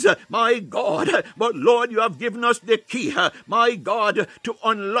chains, my God, but, Lord, you have given us the key, my God, to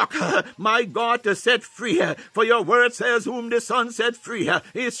unlock, my God, to set free, for your word says, whom the Son set free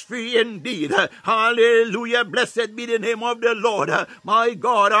is free indeed. Hallelujah, blessed be the name of the Lord. My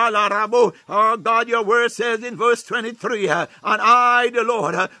God, oh God, your word says in verse 23, and I, the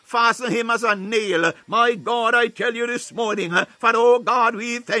Lord, fasten him as a nail. My God, I tell you this morning, for, oh God,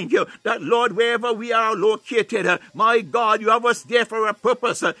 we thank you that, Lord, wherever we are located, my God, you have us there for a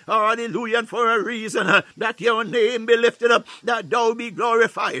purpose, hallelujah, and for a reason, that your name be lifted up, that thou be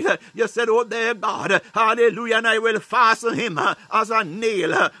glorified. You said, oh there, God, hallelujah, and I will fasten him as a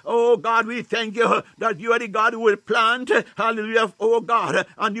nail. Oh God, we thank you that you are the God who will plant, hallelujah, oh God,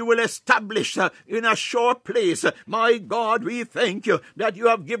 and you will establish in a sure place. My God, we thank you that you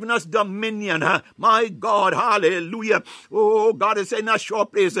have given us dominion. My God, hallelujah. Oh God, it's in a sure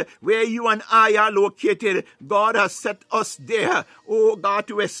place where you and I are located. God has set us there, oh God,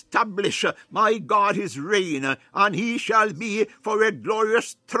 to establish, my God, his reign, and he shall be for a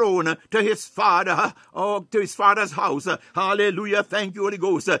glorious throne to his Father, oh, to his Father's house. Hallelujah. Thank you, Holy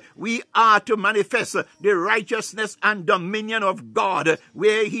Ghost. We are to manifest the righteousness and dominion of God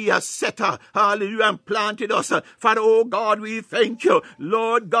where he has set her, hallelujah, and planted us. Father, oh God, we thank you,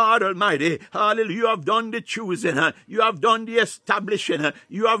 Lord God Almighty, hallelujah. You have done the choosing, you have done the establishing,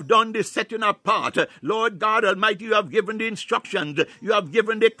 you have done the setting apart. Lord God Almighty, you have given the instructions, you have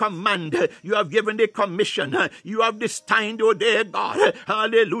given the command, you have given the commission, you have destined, oh dear God,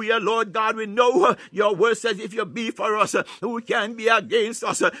 hallelujah. Lord God, we know your word says, if you be for us, who can be against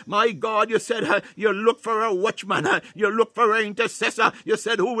us? My God, you said you look for a watchman, you look for an intercessor. You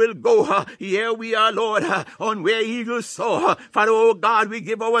said, who will go? Here we are, Lord, on where eagles soar. For, oh God, we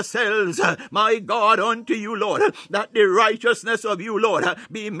give ourselves, my God, unto you, Lord, that the righteousness of you, Lord,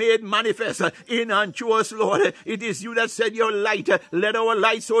 be made manifest in and through us, Lord. It is you that said, your light, let our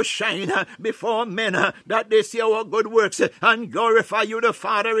light so shine before men, that they see our good works and glorify you, the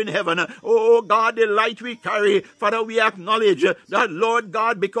Father in heaven. Oh God, the light we carry, Father, we acknowledge that, Lord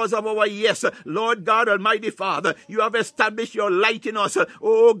God, because of our yes, Lord God Almighty Father, you have established your light in us,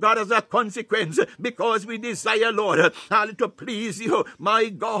 oh God, as a consequence, because we desire, Lord, to please you, my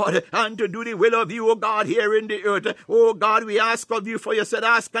God, and to do the will of you, oh God, here in the earth. Oh God, we ask of you, for you said,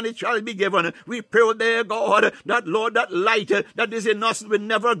 ask and it shall be given. We pray, oh there, God, that, Lord, that light that is in us will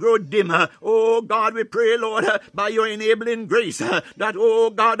never grow dim. Oh God, we pray, Lord, by your enabling grace, that, oh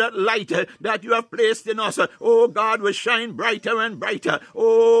God, that light that you have placed in us, oh God, will shine brighter and brighter.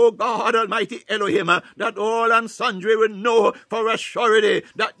 Oh God Almighty Elohim, that all and sundry will know for a surety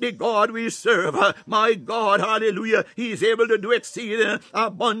that the God we serve, my God, hallelujah, he is able to do exceeding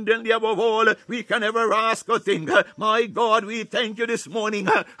abundantly above all we can ever ask or think. My God, we thank you this morning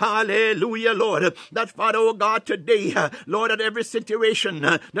morning, hallelujah, Lord, that Father, oh God, today, Lord, at every situation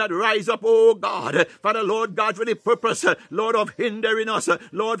that rise up, oh God, Father, Lord God, for the purpose, Lord, of hindering us,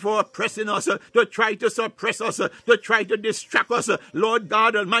 Lord, for oppressing us, to try to suppress us, to try to distract us, Lord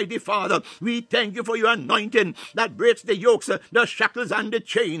God, Almighty Father, we thank you for your anointing that breaks the yokes, the shackles and the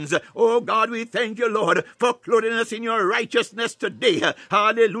chains. Oh God, we thank you, Lord, for clothing us in your righteousness today.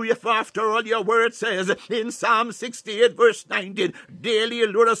 Hallelujah, for after all your word says in Psalm 68 verse 19, daily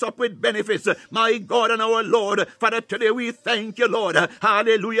load us up with benefits, my God and our Lord. Father, today we thank you, Lord,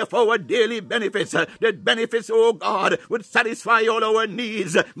 hallelujah, for our daily benefits. The benefits, oh God, would satisfy all our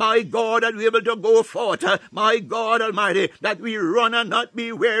needs, my God, that we're able to go forth, my God Almighty, that we run and not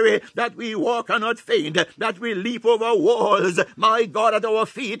be weary, that we walk and not faint, that we leap over walls, my God, at our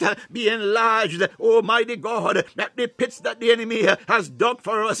feet be enlarged, Almighty God, that the pits that the enemy has dug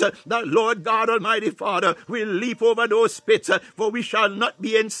for us, that Lord God Almighty Father, we leap over those pits, for we shall not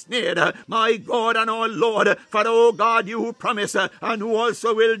be ensnared, my God and our Lord. Father, oh God, you who promise and who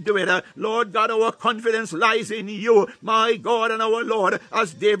also will do it, Lord God, our confidence lies in you, my God and our Lord,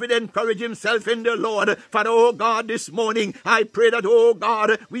 as David encouraged himself in the Lord. Father, oh God, this morning I pray that, oh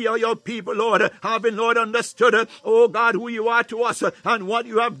God, we are your people, Lord, having, Lord, understood, oh God, who you are to us and what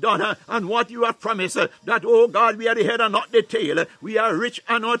you have done and what you have promised, that, oh God, we are the head and not the tail, we are rich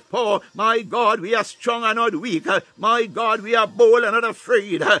and not poor, my God, we are strong and not weak, my God, we are bold and not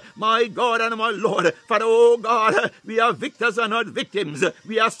afraid, my God and my Lord. Father, oh God, we are victors and not victims,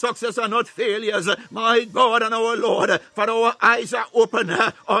 we are success and not failures, my God and our Lord. Father, our eyes are open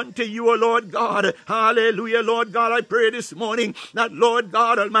unto you, O Lord God. Hallelujah, Lord God, I pray this morning that, Lord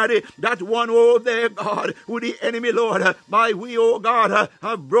God Almighty, that one, oh there, God, who the enemy, Lord, by we, oh God,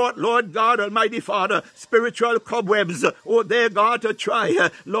 have brought, Lord God Almighty Father, spiritual cobwebs, oh there, God, to try,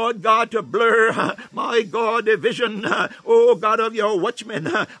 Lord God, to blur, my God, the vision, oh God, of your watchmen.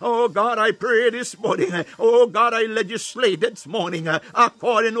 Oh God, I pray this morning, oh God, I legislate this morning,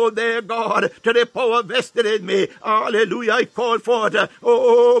 according, oh there, God, to the power vested in me. Hallelujah, I call forth,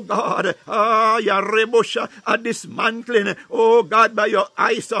 oh God, a dismantling, oh God, by your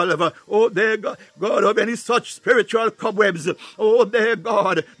eye salve, oh there, God, of any such spiritual cobwebs, oh there,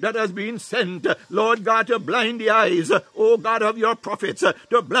 God, that has been sent, Lord God, to blind the eyes, oh God, of your prophets,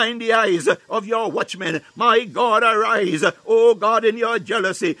 to blind the eyes of your watchmen. My God, arise, oh God, in your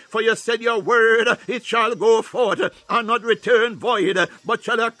jealousy, for you said your word, it shall go forth and not return void, but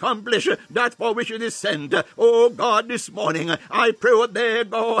shall accomplish that for which it is sent. Oh God, this morning, I pray, oh there,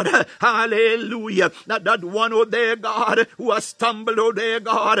 God, hallelujah, that one, oh there, God, who has stumbled, oh there,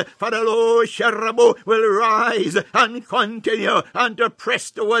 God, Father, oh Sherabo, will rise and continue and to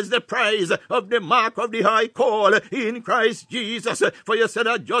press towards the prize of the mark of the high call in Christ Jesus. For you said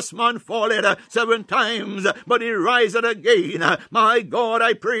a just man falleth 7 times, but he riseth again. My God,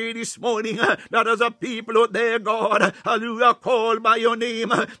 I pray this morning that as a people, oh there, God, hallelujah, called by your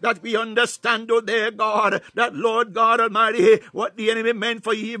name, that we understand, oh there, God, that Lord God Almighty, what the enemy meant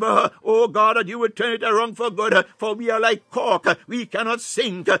for evil, oh God, that you would turn it around for good, for we are like cork, we cannot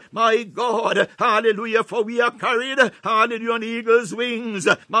sink, my God, hallelujah, for we are carried, hallelujah, on eagle's wings,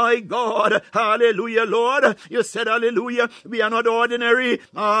 my God, hallelujah, Lord, you said, hallelujah, we are not ordinary,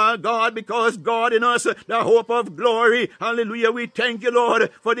 God, because God in us, the hope of glory, hallelujah, we thank you, Lord,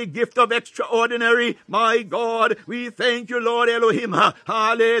 for the gift of extraordinary, my God, we thank you, Lord Elohim,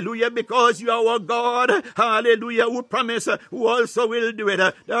 hallelujah, because you are our God, hallelujah, who promise, who also will do it,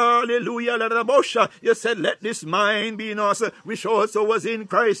 hallelujah, you said, let this mind be in us, which also was in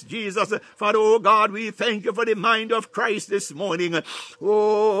Christ Jesus. Father, oh God, we thank you for the mind of Christ this morning.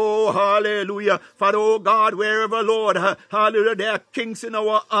 Oh, hallelujah. Father, oh God, wherever, Lord, hallelujah, there are kinks in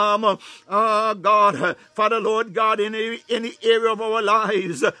our armor. Oh God, Father, Lord God, in any area of our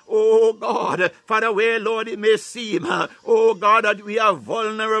lives, oh God, Father, where, Lord, it may seem, oh God, that we are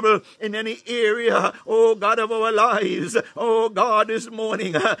vulnerable in any area, oh God, of our lives. Oh God, this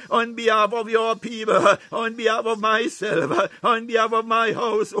morning, on behalf of your people, on behalf of myself, on behalf of my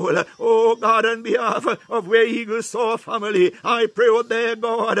household, oh God, on behalf of Where Eagle Soar family, I pray, oh there,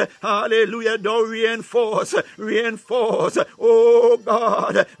 God, hallelujah, thou reinforce, oh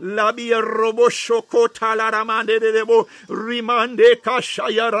God, labia robo shoko talaramande debo, rimande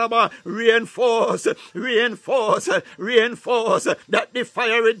kashaya raba, reinforce, that the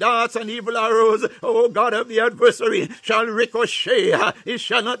fiery darts and evil arrows, oh God, of the adversary shall ricochet, it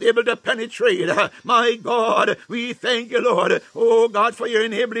shall not be able to penetrate. My God, we thank you, Lord, oh God, for your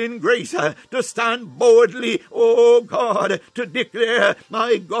enabling grace to stand boldly, oh God, to declare,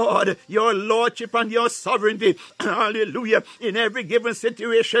 my God, your lordship and your sovereignty, hallelujah, in every given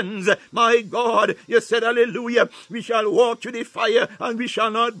situations. My God, you said, hallelujah, we shall walk walk through the fire and we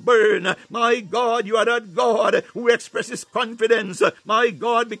shall not burn. My God, you are that God who expresses confidence. My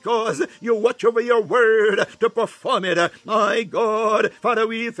God, because you watch over your word to perform it. My God, Father,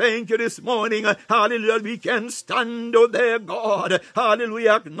 we thank you this morning. Hallelujah, we can stand, oh there, God.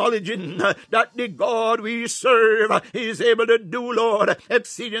 Hallelujah, acknowledging that the God we serve is able to do, Lord,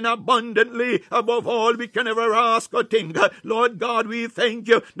 exceeding abundantly above all we can ever ask or think. Lord God, we thank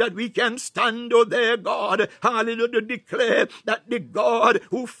you that we can stand, oh there, God. Hallelujah, to declare that the God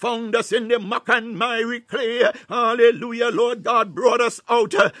who found us in the muck and miry clay, hallelujah, Lord God, brought us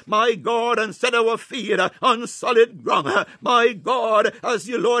out, my God, and set our feet on solid ground. My God, as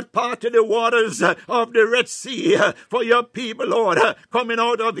you, Lord, parted the waters of the Red Sea for your people, Lord, coming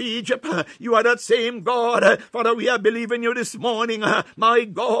out of Egypt, you are that same God. Father, we are believing you this morning, my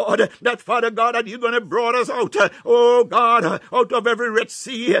God, that Father God, that you're going to brought us out, oh God, out of every Red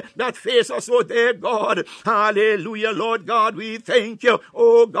Sea that face us, oh there, God. Hallelujah, Lord God, we thank you,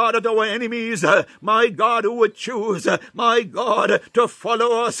 oh God, that our enemies, my God, who would choose, my God, to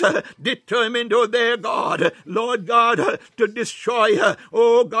follow us, determined, oh there, God, Lord God, to destroy,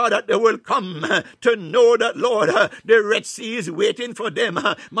 oh God, that they will come to know that, Lord, the Red Sea is waiting for them,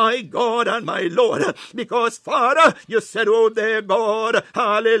 my God and my Lord, because Father, you said, oh there, God,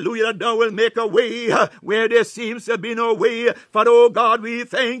 hallelujah, that thou will make a way where there seems to be no way. For oh God, we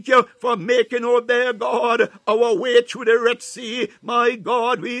thank you for making, oh there, God, our way through the Red Sea. My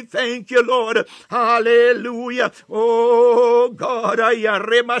God, we thank you, Lord. Hallelujah. Oh God,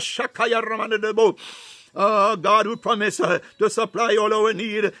 God, who promised to supply all our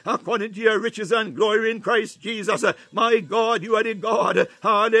need according to your riches and glory in Christ Jesus. My God, you are the God,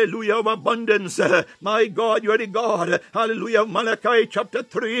 hallelujah, of abundance. My God, you are the God, hallelujah, of Malachi chapter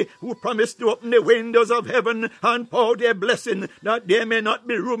 3, who promised to open the windows of heaven and pour their blessing, that there may not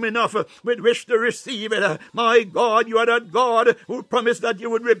be room enough with which to receive it. My God, you are that God who promised that you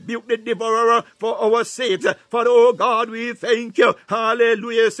would rebuke the devourer for our sakes. For oh God, we thank you,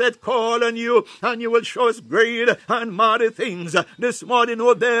 hallelujah, said call on you and you will show us great and mighty things. This morning,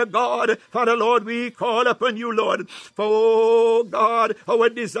 oh there, God, Father, Lord, we call upon you, Lord. For, oh God, our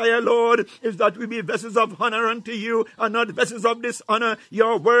desire, Lord, is that we be vessels of honor unto you and not vessels of dishonor.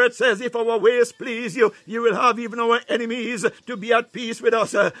 Your word says, if our ways please you, you will have even our enemies to be at peace with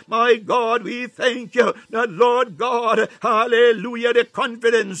us. My God, we thank you that, Lord God, hallelujah, the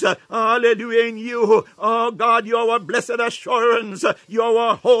confidence, hallelujah, in you. Oh God, you are our blessed assurance. You are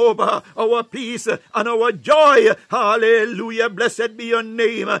our hope, our peace, and our joy. Hallelujah. Blessed be your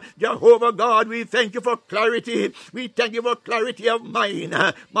name. Jehovah God, we thank you for clarity. We thank you for clarity of mind.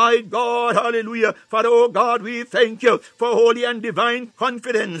 My God, hallelujah. Father, oh God, we thank you for holy and divine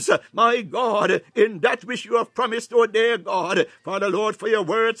confidence. My God, in that which you have promised, oh dear God. Father, Lord, for your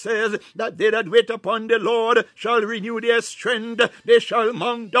word says that they that wait upon the Lord shall renew their strength. They shall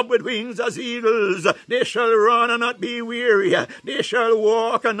mount up with wings as eagles. They shall run and not be weary. They shall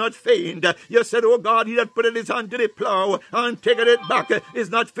walk and not faint. You said, oh God, he that putteth his hand to the plow and taketh it back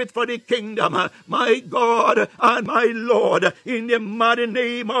is not fit for the kingdom. My God and my Lord, in the mighty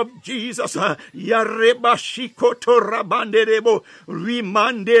name of Jesus, Yarebashikoto Rabanderebo,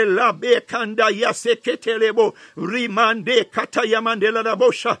 Rimande Labekanda Yaseketelebo, Rimande Katayamandela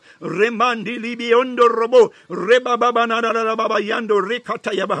Rabosha, Remandi Libiondo Robo, Rebababana Baba Yando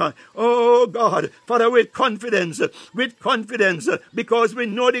Rekatayabaha. Oh God, Father, with confidence, because we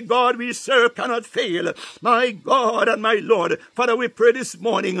know the God we serve cannot fail. My God and my Lord, Father, we pray this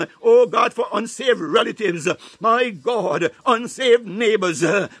morning, oh God, for unsaved relatives, my God, unsaved neighbors,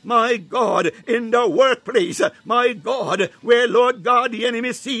 my God, in the workplace, my God, where, Lord God, the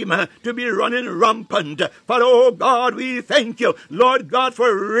enemy seem to be running rampant. Father, oh God, we thank you, Lord God,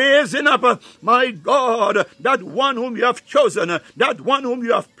 for raising up, my God, that one whom you have chosen, that one whom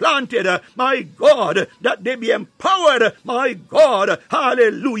you have planted, my God, that they be empowered, my God,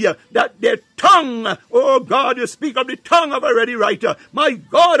 hallelujah, that their tongue, oh God, you speak of the tongue of a ready writer, my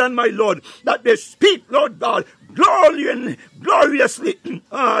God and my Lord, that they speak, Lord God, gloriously,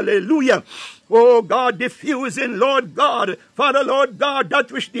 hallelujah. Oh God, diffusing, Lord God, Father, Lord God,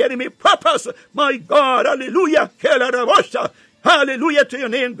 that which the enemy purpose, my God, hallelujah, hallelujah to your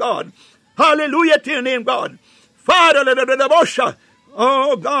name, God, hallelujah to your name, God, Father,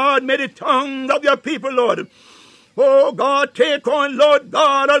 oh God, may the tongue of your people, Lord, oh God, take on, Lord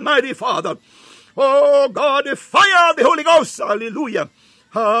God, Almighty Father, oh God, the fire of the Holy Ghost, hallelujah,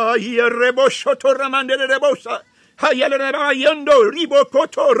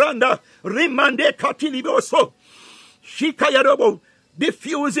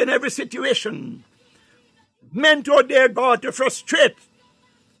 diffuse in every situation meant, oh dear God, to frustrate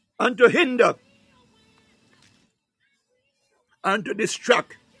and to hinder and to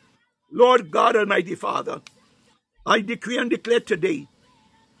distract. Lord God Almighty Father, I decree and declare today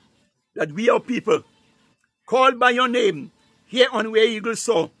that we are people called by your name here on Where Eagles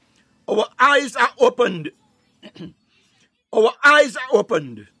Soar. Our eyes are opened. Our eyes are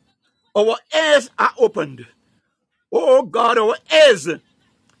opened. Our ears are opened. Oh God, our ears,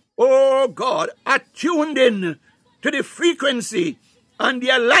 oh God, are tuned in to the frequency and the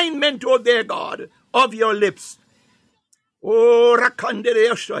alignment, oh dear God, of your lips. Oh, Rakandere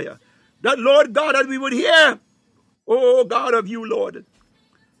Yeshaya, that Lord God, that we would hear, oh God, of you, Lord.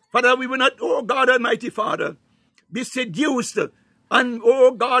 Father, we will not, oh God Almighty Father, be seduced and,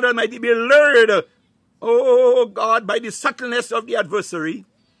 oh God Almighty, be lured, oh God, by the subtleness of the adversary.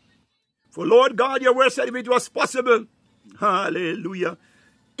 For Lord God, your word said if it was possible, hallelujah,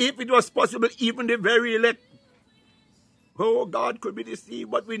 if it was possible, even the very elect, oh God, could be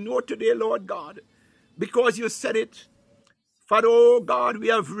deceived. But we know today, Lord God, because you said it, Father, oh God, we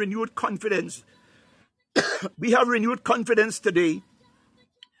have renewed confidence. We have renewed confidence today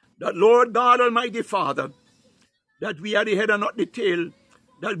that, Lord God Almighty Father, that we are the head and not the tail,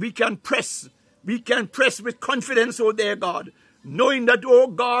 that we can press with confidence, oh dear God, knowing that, oh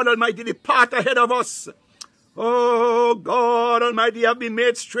God Almighty, the path ahead of us, oh God Almighty, have been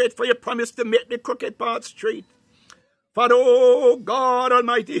made straight, for your promise to make the crooked path straight. Father, oh God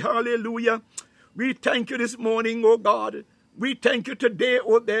Almighty, hallelujah, we thank you this morning, oh God. We thank you today,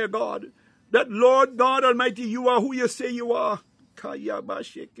 oh dear God, that Lord God Almighty, you are who you say you are.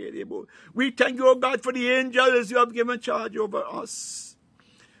 We thank you, oh God, for the angels you have given charge over us.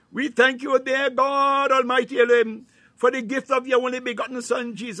 We thank you, dear God Almighty, for the gift of your only begotten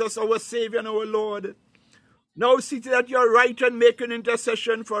Son, Jesus, our Savior and our Lord. Now seated at your right and making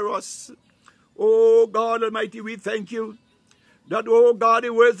intercession for us. Oh God Almighty, we thank you that, oh God,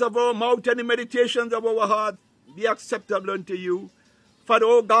 the words of our mouth and the meditations of our heart be acceptable unto you. Father,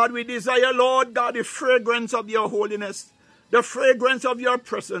 oh God, we desire, Lord God, the fragrance of your holiness, the fragrance of your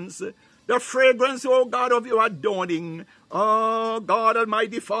presence, the fragrance, oh God, of your adorning. Oh God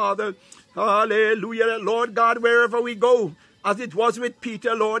Almighty Father, hallelujah, Lord God, wherever we go, as it was with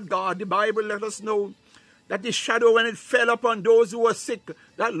Peter, Lord God, the Bible let us know that the shadow, when it fell upon those who were sick,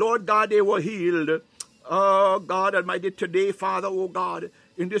 that, Lord God, they were healed. Oh God Almighty, today, Father, oh God,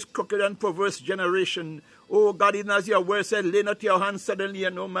 in this crooked and perverse generation, oh God, even as your word said, lay not your hands suddenly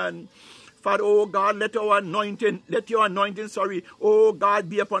on no man. Father, oh God, let your anointing, oh God,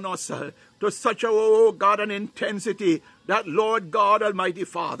 be upon us to such a, oh God, an intensity that, Lord God Almighty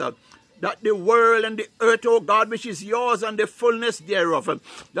Father, that the world and the earth, oh God, which is yours and the fullness thereof,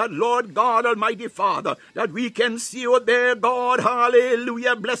 that, Lord God Almighty Father, that we can see, oh there, God,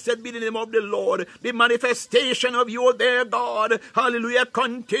 hallelujah, blessed be the name of the Lord, the manifestation of you, oh there, God, hallelujah,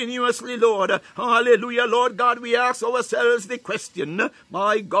 continuously, Lord, hallelujah, Lord God, we ask ourselves the question,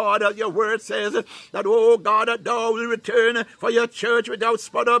 my God, as your word says, that, oh God, that thou will return for your church without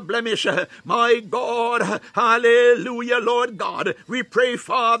spot or blemish, my God, hallelujah, Lord God, we pray,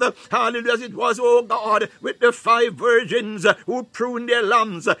 Father, hallelujah, as it was, oh God, with the 5 virgins who pruned their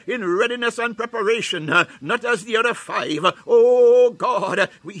lambs in readiness and preparation, not as the other 5. Oh God,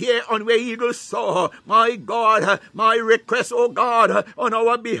 we here on Where Eagles Soar, my God, my request, oh God, on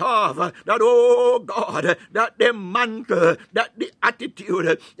our behalf, that, oh God, that the mantle, that the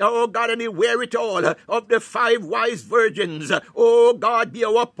attitude, oh God, and the wherewithal of the 5 wise virgins, oh God, be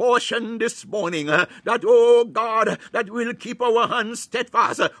our portion this morning, that, oh God, that we'll keep our hands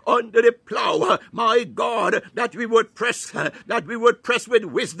steadfast under the plow, my God, that we would press with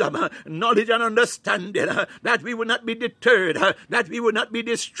wisdom, knowledge and understanding, that we would not be deterred, that we would not be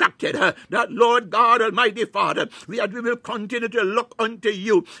distracted, that, Lord God Almighty Father, we will continue to look unto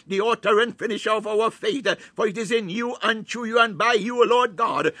you, the author and finisher of our faith, for it is in you and through you and by you, Lord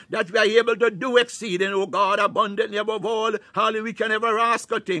God, that we are able to do exceeding, oh God, abundantly above all, hallelujah, we can ever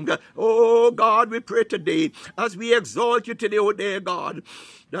ask or think. Oh God, we pray today, as we exalt you today, oh dear God,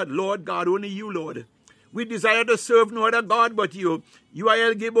 that, Lord God, only you, Lord. We desire to serve no other God but you. You are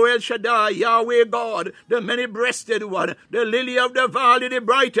El Gibor El Shaddai, Yahweh God, the many-breasted one, the lily of the valley, the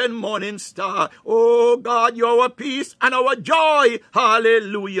bright and morning star. Oh God, you are our peace and our joy.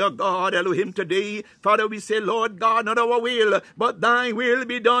 Hallelujah, God, Elohim, today. Father, we say, Lord God, not our will, but thine will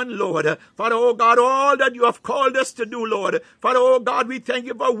be done, Lord. Father, oh God, all that you have called us to do, Lord. Father, oh God, we thank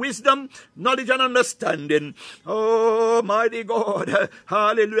you for wisdom, knowledge, and understanding. Oh, mighty God,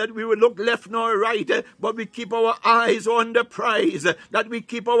 hallelujah, we will look left nor right, but we keep our eyes on the prize. that we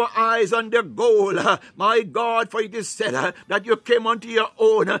keep our eyes on the goal. My God, for it is said that you came unto your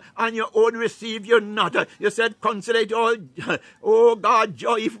own, and your own receive you not. You said, consolate all, oh God,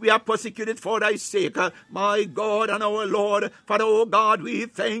 joy if we are persecuted for thy sake. My God and our Lord, Father, oh God, we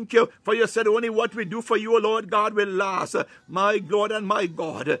thank you, for you said only what we do for you, Lord God, will last. My Lord and my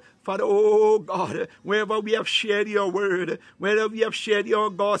God, Father, oh God, wherever we have shared your word, wherever we have shared your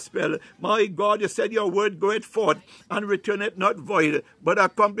gospel, my God, you said your word goeth forth and returneth not void, but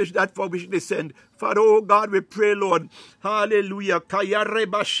accomplish that for which they sent. Father, oh God, we pray, Lord, hallelujah, kaya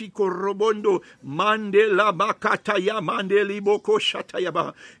reba shiko robondo, mande la bakataya, mande liboko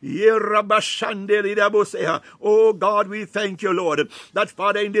shatayaba, yeraba shandeli dabosea. Oh God, we thank you, Lord, that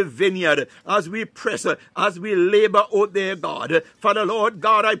Father, in the vineyard, as we press, as we labor out there, God, Father, Lord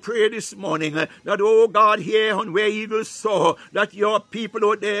God, I pray this morning that, oh God, here on where eagles soar, that your people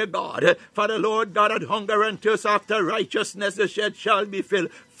out there, God, Father, Lord God, that hunger and thirst after righteousness, the shed shall be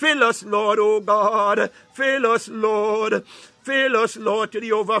filled. Fill us, Lord, oh God. Fill us, Lord. Fill us, Lord, to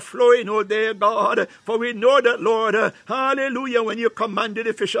the overflowing, oh dear God. For we know that, Lord, hallelujah, when you commanded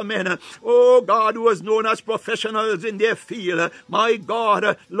the fishermen, oh God, who was known as professionals in their field, my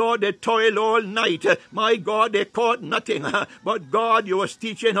God, Lord, they toiled all night. My God, they caught nothing. But God, you was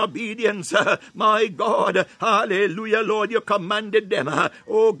teaching obedience. My God, hallelujah, Lord, you commanded them,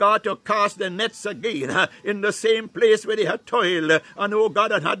 oh God, to cast the nets again in the same place where they had toiled. And oh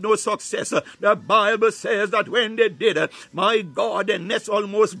God, and had no success. The Bible says that when they did, my God, the nets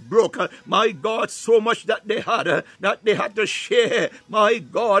almost broke. My God, so much that they had to share. My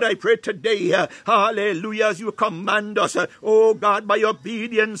God, I pray today, hallelujah, as you command us, oh God, by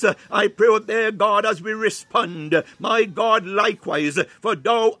obedience, I pray, oh there, God, as we respond, my God, likewise, for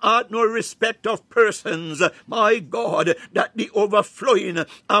thou art no respect of persons, my God, that the overflowing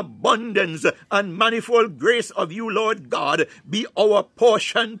abundance and manifold grace of you, Lord God, be our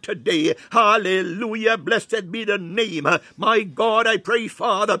portion today. Hallelujah, blessed be the name. My God, I pray,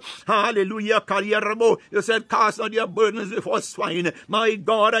 Father, hallelujah, you said, cast out your burdens before swine. My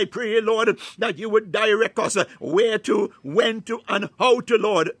God, I pray, Lord, that you would direct us where to, when to, and how to,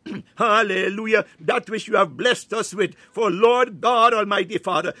 Lord. Hallelujah, that which you have blessed us with. For Lord God, Almighty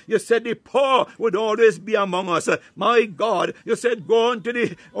Father, you said the poor would always be among us. My God, you said, go unto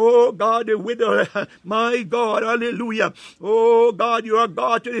the, oh God, the widow. My God, hallelujah. Oh God, you are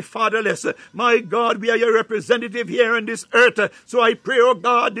God to the fatherless. My God, we are your representative here in this earth. So I pray, oh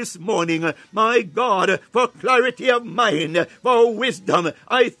God, this morning, my God, for clarity of mind, for wisdom.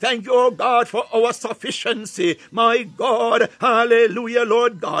 I thank you, oh God, for our sufficiency. My God, hallelujah,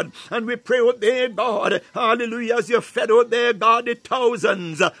 Lord God. And we pray, oh there, God, hallelujah, as you fed, oh there, God, the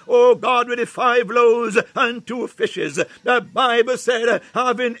thousands, oh God, with the 5 loaves and 2 fishes. The Bible said,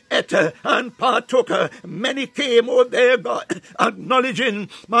 having ate and partook, many came, oh there, God, acknowledging,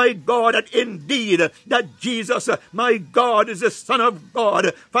 my God, that indeed, that Jesus, my God, is the Son of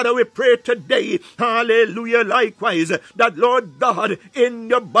God. Father, we pray today, hallelujah, likewise, that Lord God, in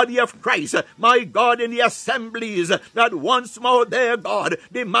the body of Christ, my God, in the assemblies, that once more there, God,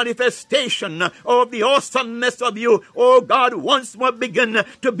 the manifestation of the awesomeness of you, oh God, once more begin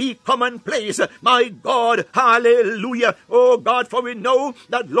to be commonplace. My God, hallelujah, oh God, for we know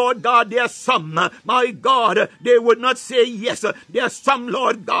that, Lord God, there are some, my God, they would not say yes. There are some,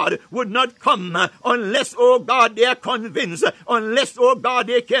 Lord God, would not come unless, oh God, they are convinced, unless, oh God,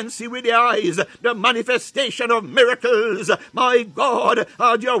 they can see with their eyes the manifestation of miracles. My God,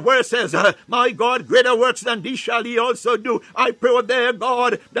 as your word says, my God, greater works than these shall he also do. I pray, oh there,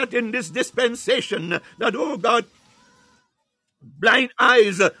 God, that in this dispensation, that, oh God, blind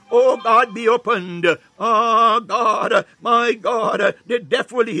eyes, oh God, be opened. Oh God, my God, the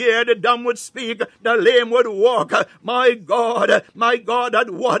deaf would hear, the dumb would speak, the lame would walk. My God, that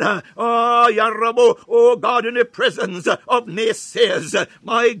water, oh Yarabo, oh God, in the presence of naysayers,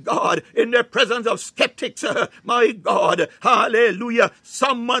 my God, in the presence of skeptics, my God, hallelujah,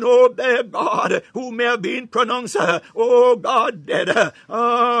 someone, oh there, God, who may have been pronounced, oh God, dead,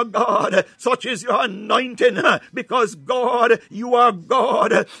 oh God, such is your anointing, because God, you are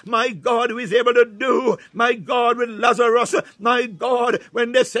God, my God, who is able to do, my God, with Lazarus, my God,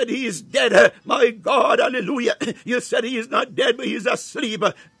 when they said he is dead, my God, hallelujah, you said he is not dead, but he is asleep.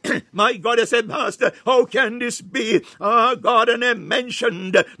 My God, I said, Master, how can this be? God, and I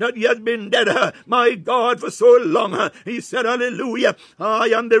mentioned that he had been dead, my God, for so long. He said, hallelujah, I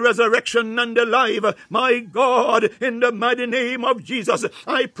am the resurrection and the life. My God, in the mighty name of Jesus,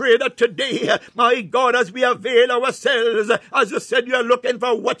 I pray that today, my God, as we avail ourselves, as you said, you are looking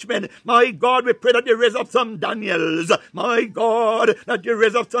for watchmen. My God, we pray that you raise up some Daniels. My God, that you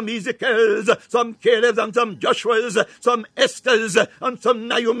raise up some Ezekiels, some Calebs and some Joshuas, some Esthers and some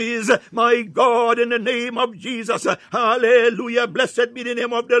Naomi's. My God, in the name of Jesus, hallelujah, blessed be the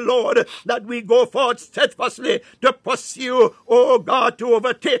name of the Lord, that we go forth steadfastly to pursue, oh God, to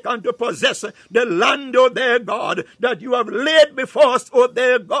overtake and to possess the land, oh their God, that you have laid before us, oh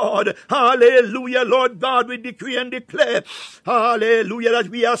their God. Hallelujah, Lord God, we decree and declare, hallelujah, that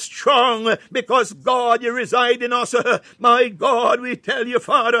we are strong because God, you reside in us. My God, we tell you,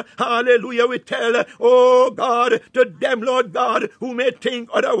 Father, hallelujah, we tell, oh God, to them, Lord God, who may think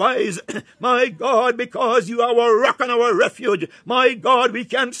otherwise, my God, because you are our rock and our refuge, my God, we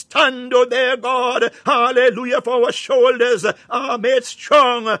can stand, oh their God, hallelujah, for our shoulders are made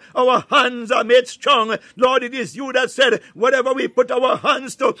strong, our hands are made strong. Lord, it is you that said, whatever we put our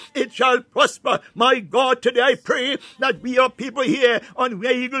hands to, it shall prosper. My God, today I pray that we are people here on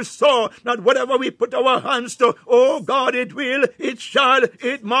Where Eagles Soar, that whatever we put our hands to, oh God, it will, it shall,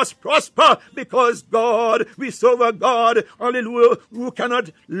 it must prosper, because God, we serve a God, hallelujah, who cannot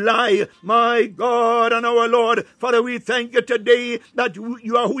lie. My God and our Lord, Father, we thank you today that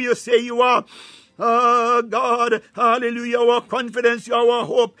you are who you say you are. Oh God, hallelujah, our confidence, you are our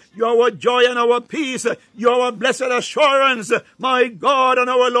hope, you are our joy and our peace, you are our blessed assurance, my God and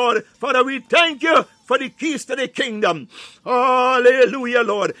our Lord. Father, we thank you for the keys to the kingdom. Hallelujah,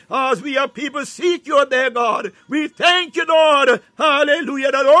 Lord. As we are people seek you there, God. We thank you, Lord.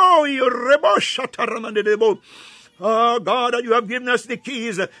 Hallelujah. That, oh God, that you have given us the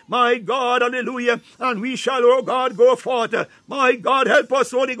keys. My God, hallelujah. And we shall, oh God, go forth. My God, help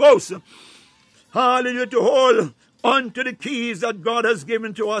us, Holy Ghost. Hallelujah, to hold on to the keys that God has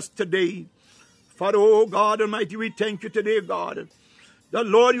given to us today. Father, oh God Almighty, we thank you today, God. The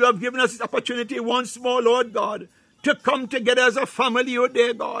Lord, you have given us this opportunity once more, Lord God, to come together as a family, oh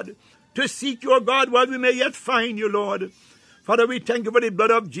dear God, to seek your God while we may yet find you, Lord. Father, we thank you for the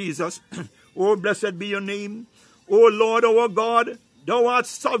blood of Jesus. Oh, blessed be your name. Oh Lord, our God, thou art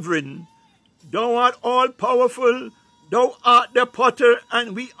sovereign. Thou art all-powerful. Thou art the potter,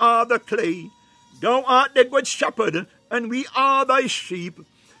 and we are the clay. Thou art the good shepherd, and we are thy sheep.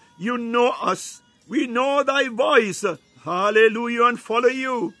 You know us. We know thy voice. Hallelujah, and follow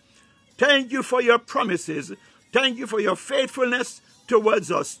you. Thank you for your promises. Thank you for your faithfulness towards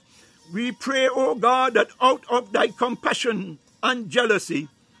us. We pray, O God, that out of thy compassion and jealousy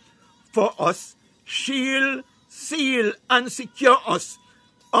for us, shield, seal, and secure us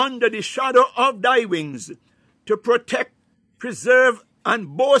under the shadow of thy wings, to protect, preserve,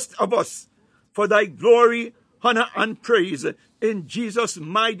 and boast of us for thy glory, honor, and praise. In Jesus'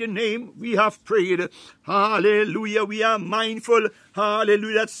 mighty name we have prayed. Hallelujah. We are mindful,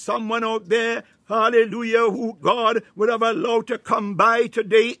 hallelujah, that someone out there, hallelujah, who God would have allowed to come by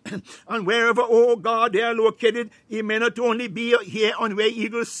today, and wherever, oh God, they are located, he may not only be here on Where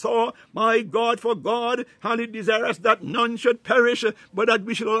Eagles Soar, my God, for God, hallelujah, desirous that none should perish, but that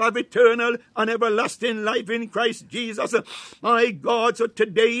we should all have eternal and everlasting life in Christ Jesus. My God, so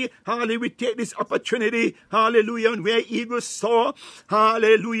today, hallelujah, we take this opportunity, hallelujah, on Where Eagles Soar,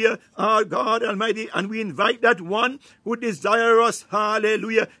 hallelujah, our God Almighty, and we invite that one who desires us,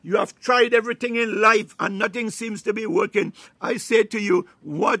 hallelujah. You have tried everything in life and nothing seems to be working. I say to you,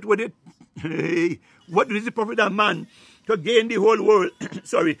 what would it profit a man to gain the whole world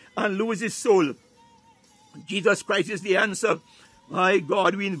and lose his soul? Jesus Christ is the answer. My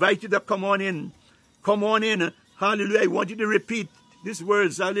God, we invite you to come on in. Come on in. Hallelujah. I want you to repeat these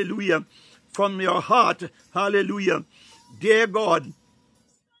words, hallelujah, from your heart. Hallelujah. Dear God,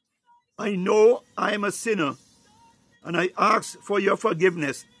 I know I am a sinner, and I ask for your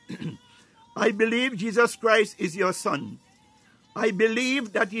forgiveness. I believe Jesus Christ is your Son. I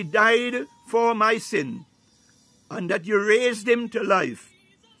believe that he died for my sin, and that you raised him to life.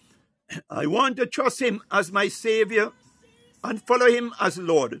 I want to trust him as my Savior and follow him as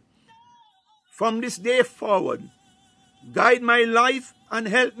Lord. From this day forward, guide my life and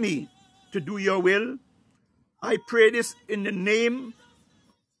help me to do your will. I pray this in the name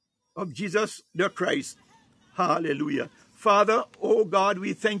of Jesus the Christ. Hallelujah. Father, oh God,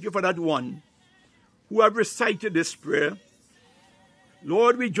 we thank you for that one who have recited this prayer.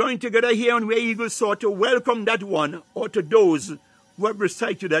 Lord, we join together here on Where Eagles Soar to welcome that one, or to those who have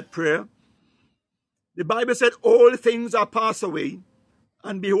recited that prayer. The Bible said all things are passed away,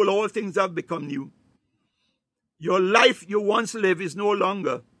 and behold, all things have become new. Your life you once lived is no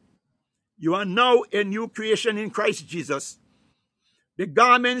longer. You are now a new creation in Christ Jesus. The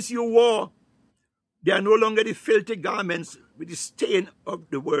garments you wore, they are no longer the filthy garments with the stain of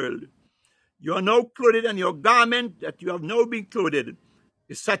the world. You are now clothed, and your garment that you have now been clothed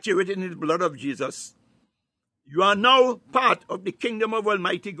is saturated in the blood of Jesus. You are now part of the kingdom of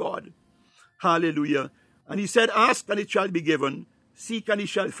Almighty God. Hallelujah. And he said, ask and it shall be given. Seek and it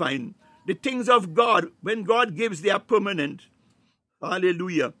shall find. The things of God, when God gives, they are permanent.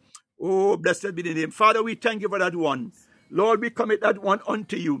 Hallelujah. Oh, blessed be the name. Father, we thank you for that one. Lord, we commit that one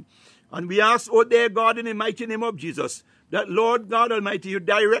unto you. And we ask, oh dear God, in the mighty name of Jesus, that Lord God Almighty, you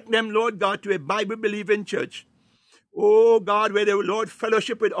direct them, Lord God, to a Bible-believing church. Oh God, where they will, Lord,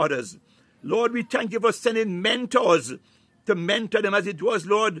 fellowship with others. Lord, we thank you for sending mentors to mentor them as it was,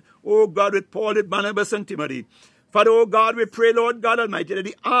 Lord, oh God, with Paul, with Barnabas, and Timothy. Father, oh God, we pray, Lord God Almighty, that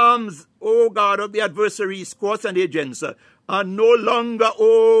the arms, oh God, of the adversaries, squads, and agents are no longer,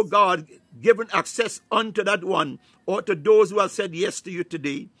 oh God, given access unto that one or to those who have said yes to you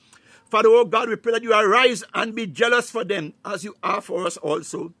today. Father, oh God, we pray that you arise and be jealous for them as you are for us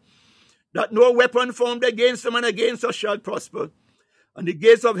also. That no weapon formed against them and against us shall prosper. And the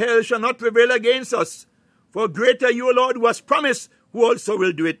gates of hell shall not prevail against us. For greater you, Lord, who has promised, who also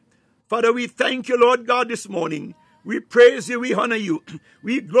will do it. Father, we thank you, Lord God, this morning. We praise you, we honor you.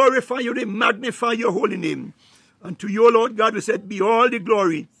 We glorify you, we magnify your holy name. And to you, Lord God, we said, be all the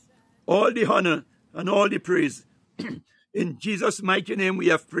glory, all the honor, and all the praise. In Jesus' mighty name we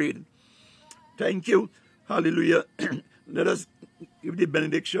have prayed. Thank you. Hallelujah. Let us give the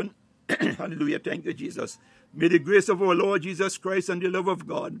benediction. Hallelujah. Thank you, Jesus. May the grace of our Lord Jesus Christ and the love of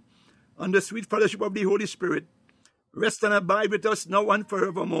God and the sweet fellowship of the Holy Spirit rest and abide with us now and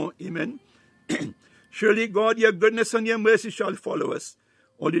forevermore. Amen. Surely God, your goodness and your mercy shall follow us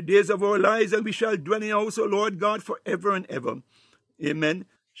all the days of our lives, and we shall dwell in your house, O Lord God, forever and ever. Amen.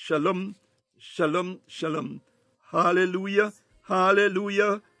 Shalom, shalom, shalom. Hallelujah,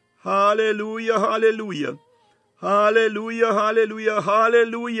 hallelujah, hallelujah, hallelujah. Hallelujah, hallelujah,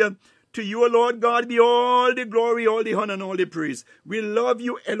 hallelujah. To you, Lord God, be all the glory, all the honor, and all the praise. We love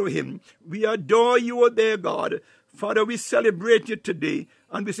you, Elohim. We adore you, O dear God. Father, we celebrate you today.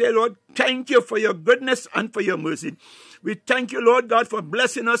 And we say, Lord, thank you for your goodness and for your mercy. We thank you, Lord God, for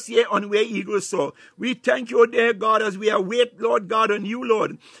blessing us here on Where Eagles Soar. We thank you, O dear God, as we await, Lord God, on you,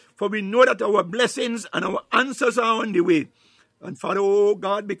 Lord. For we know that our blessings and our answers are on the way. And Father, oh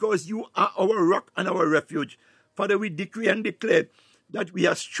God, because you are our rock and our refuge. Father, we decree and declare that we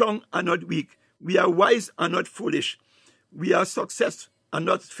are strong and not weak. We are wise and not foolish. We are success and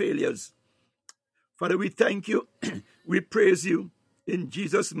not failures. Father, we thank you. We praise you in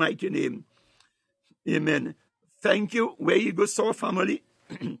Jesus' mighty name. Amen. Thank you, Where Eagles Soar family.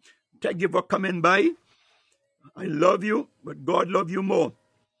 Thank you for coming by. I love you, but God loves you more.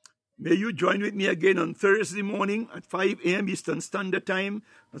 May you join with me again on Thursday morning at 5 a.m. Eastern Standard Time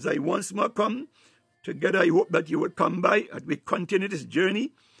as I once more come. Together, I hope that you will come by as we continue this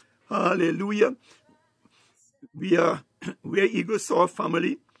journey. Hallelujah. We are Where Eagles Soar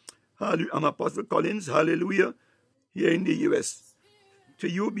family. I'm Apostle Collins. Hallelujah. Here in the U.S. To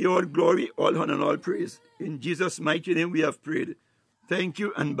you be all glory, all honor, and all praise. In Jesus' mighty name we have prayed. Thank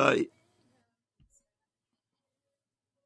you and bye.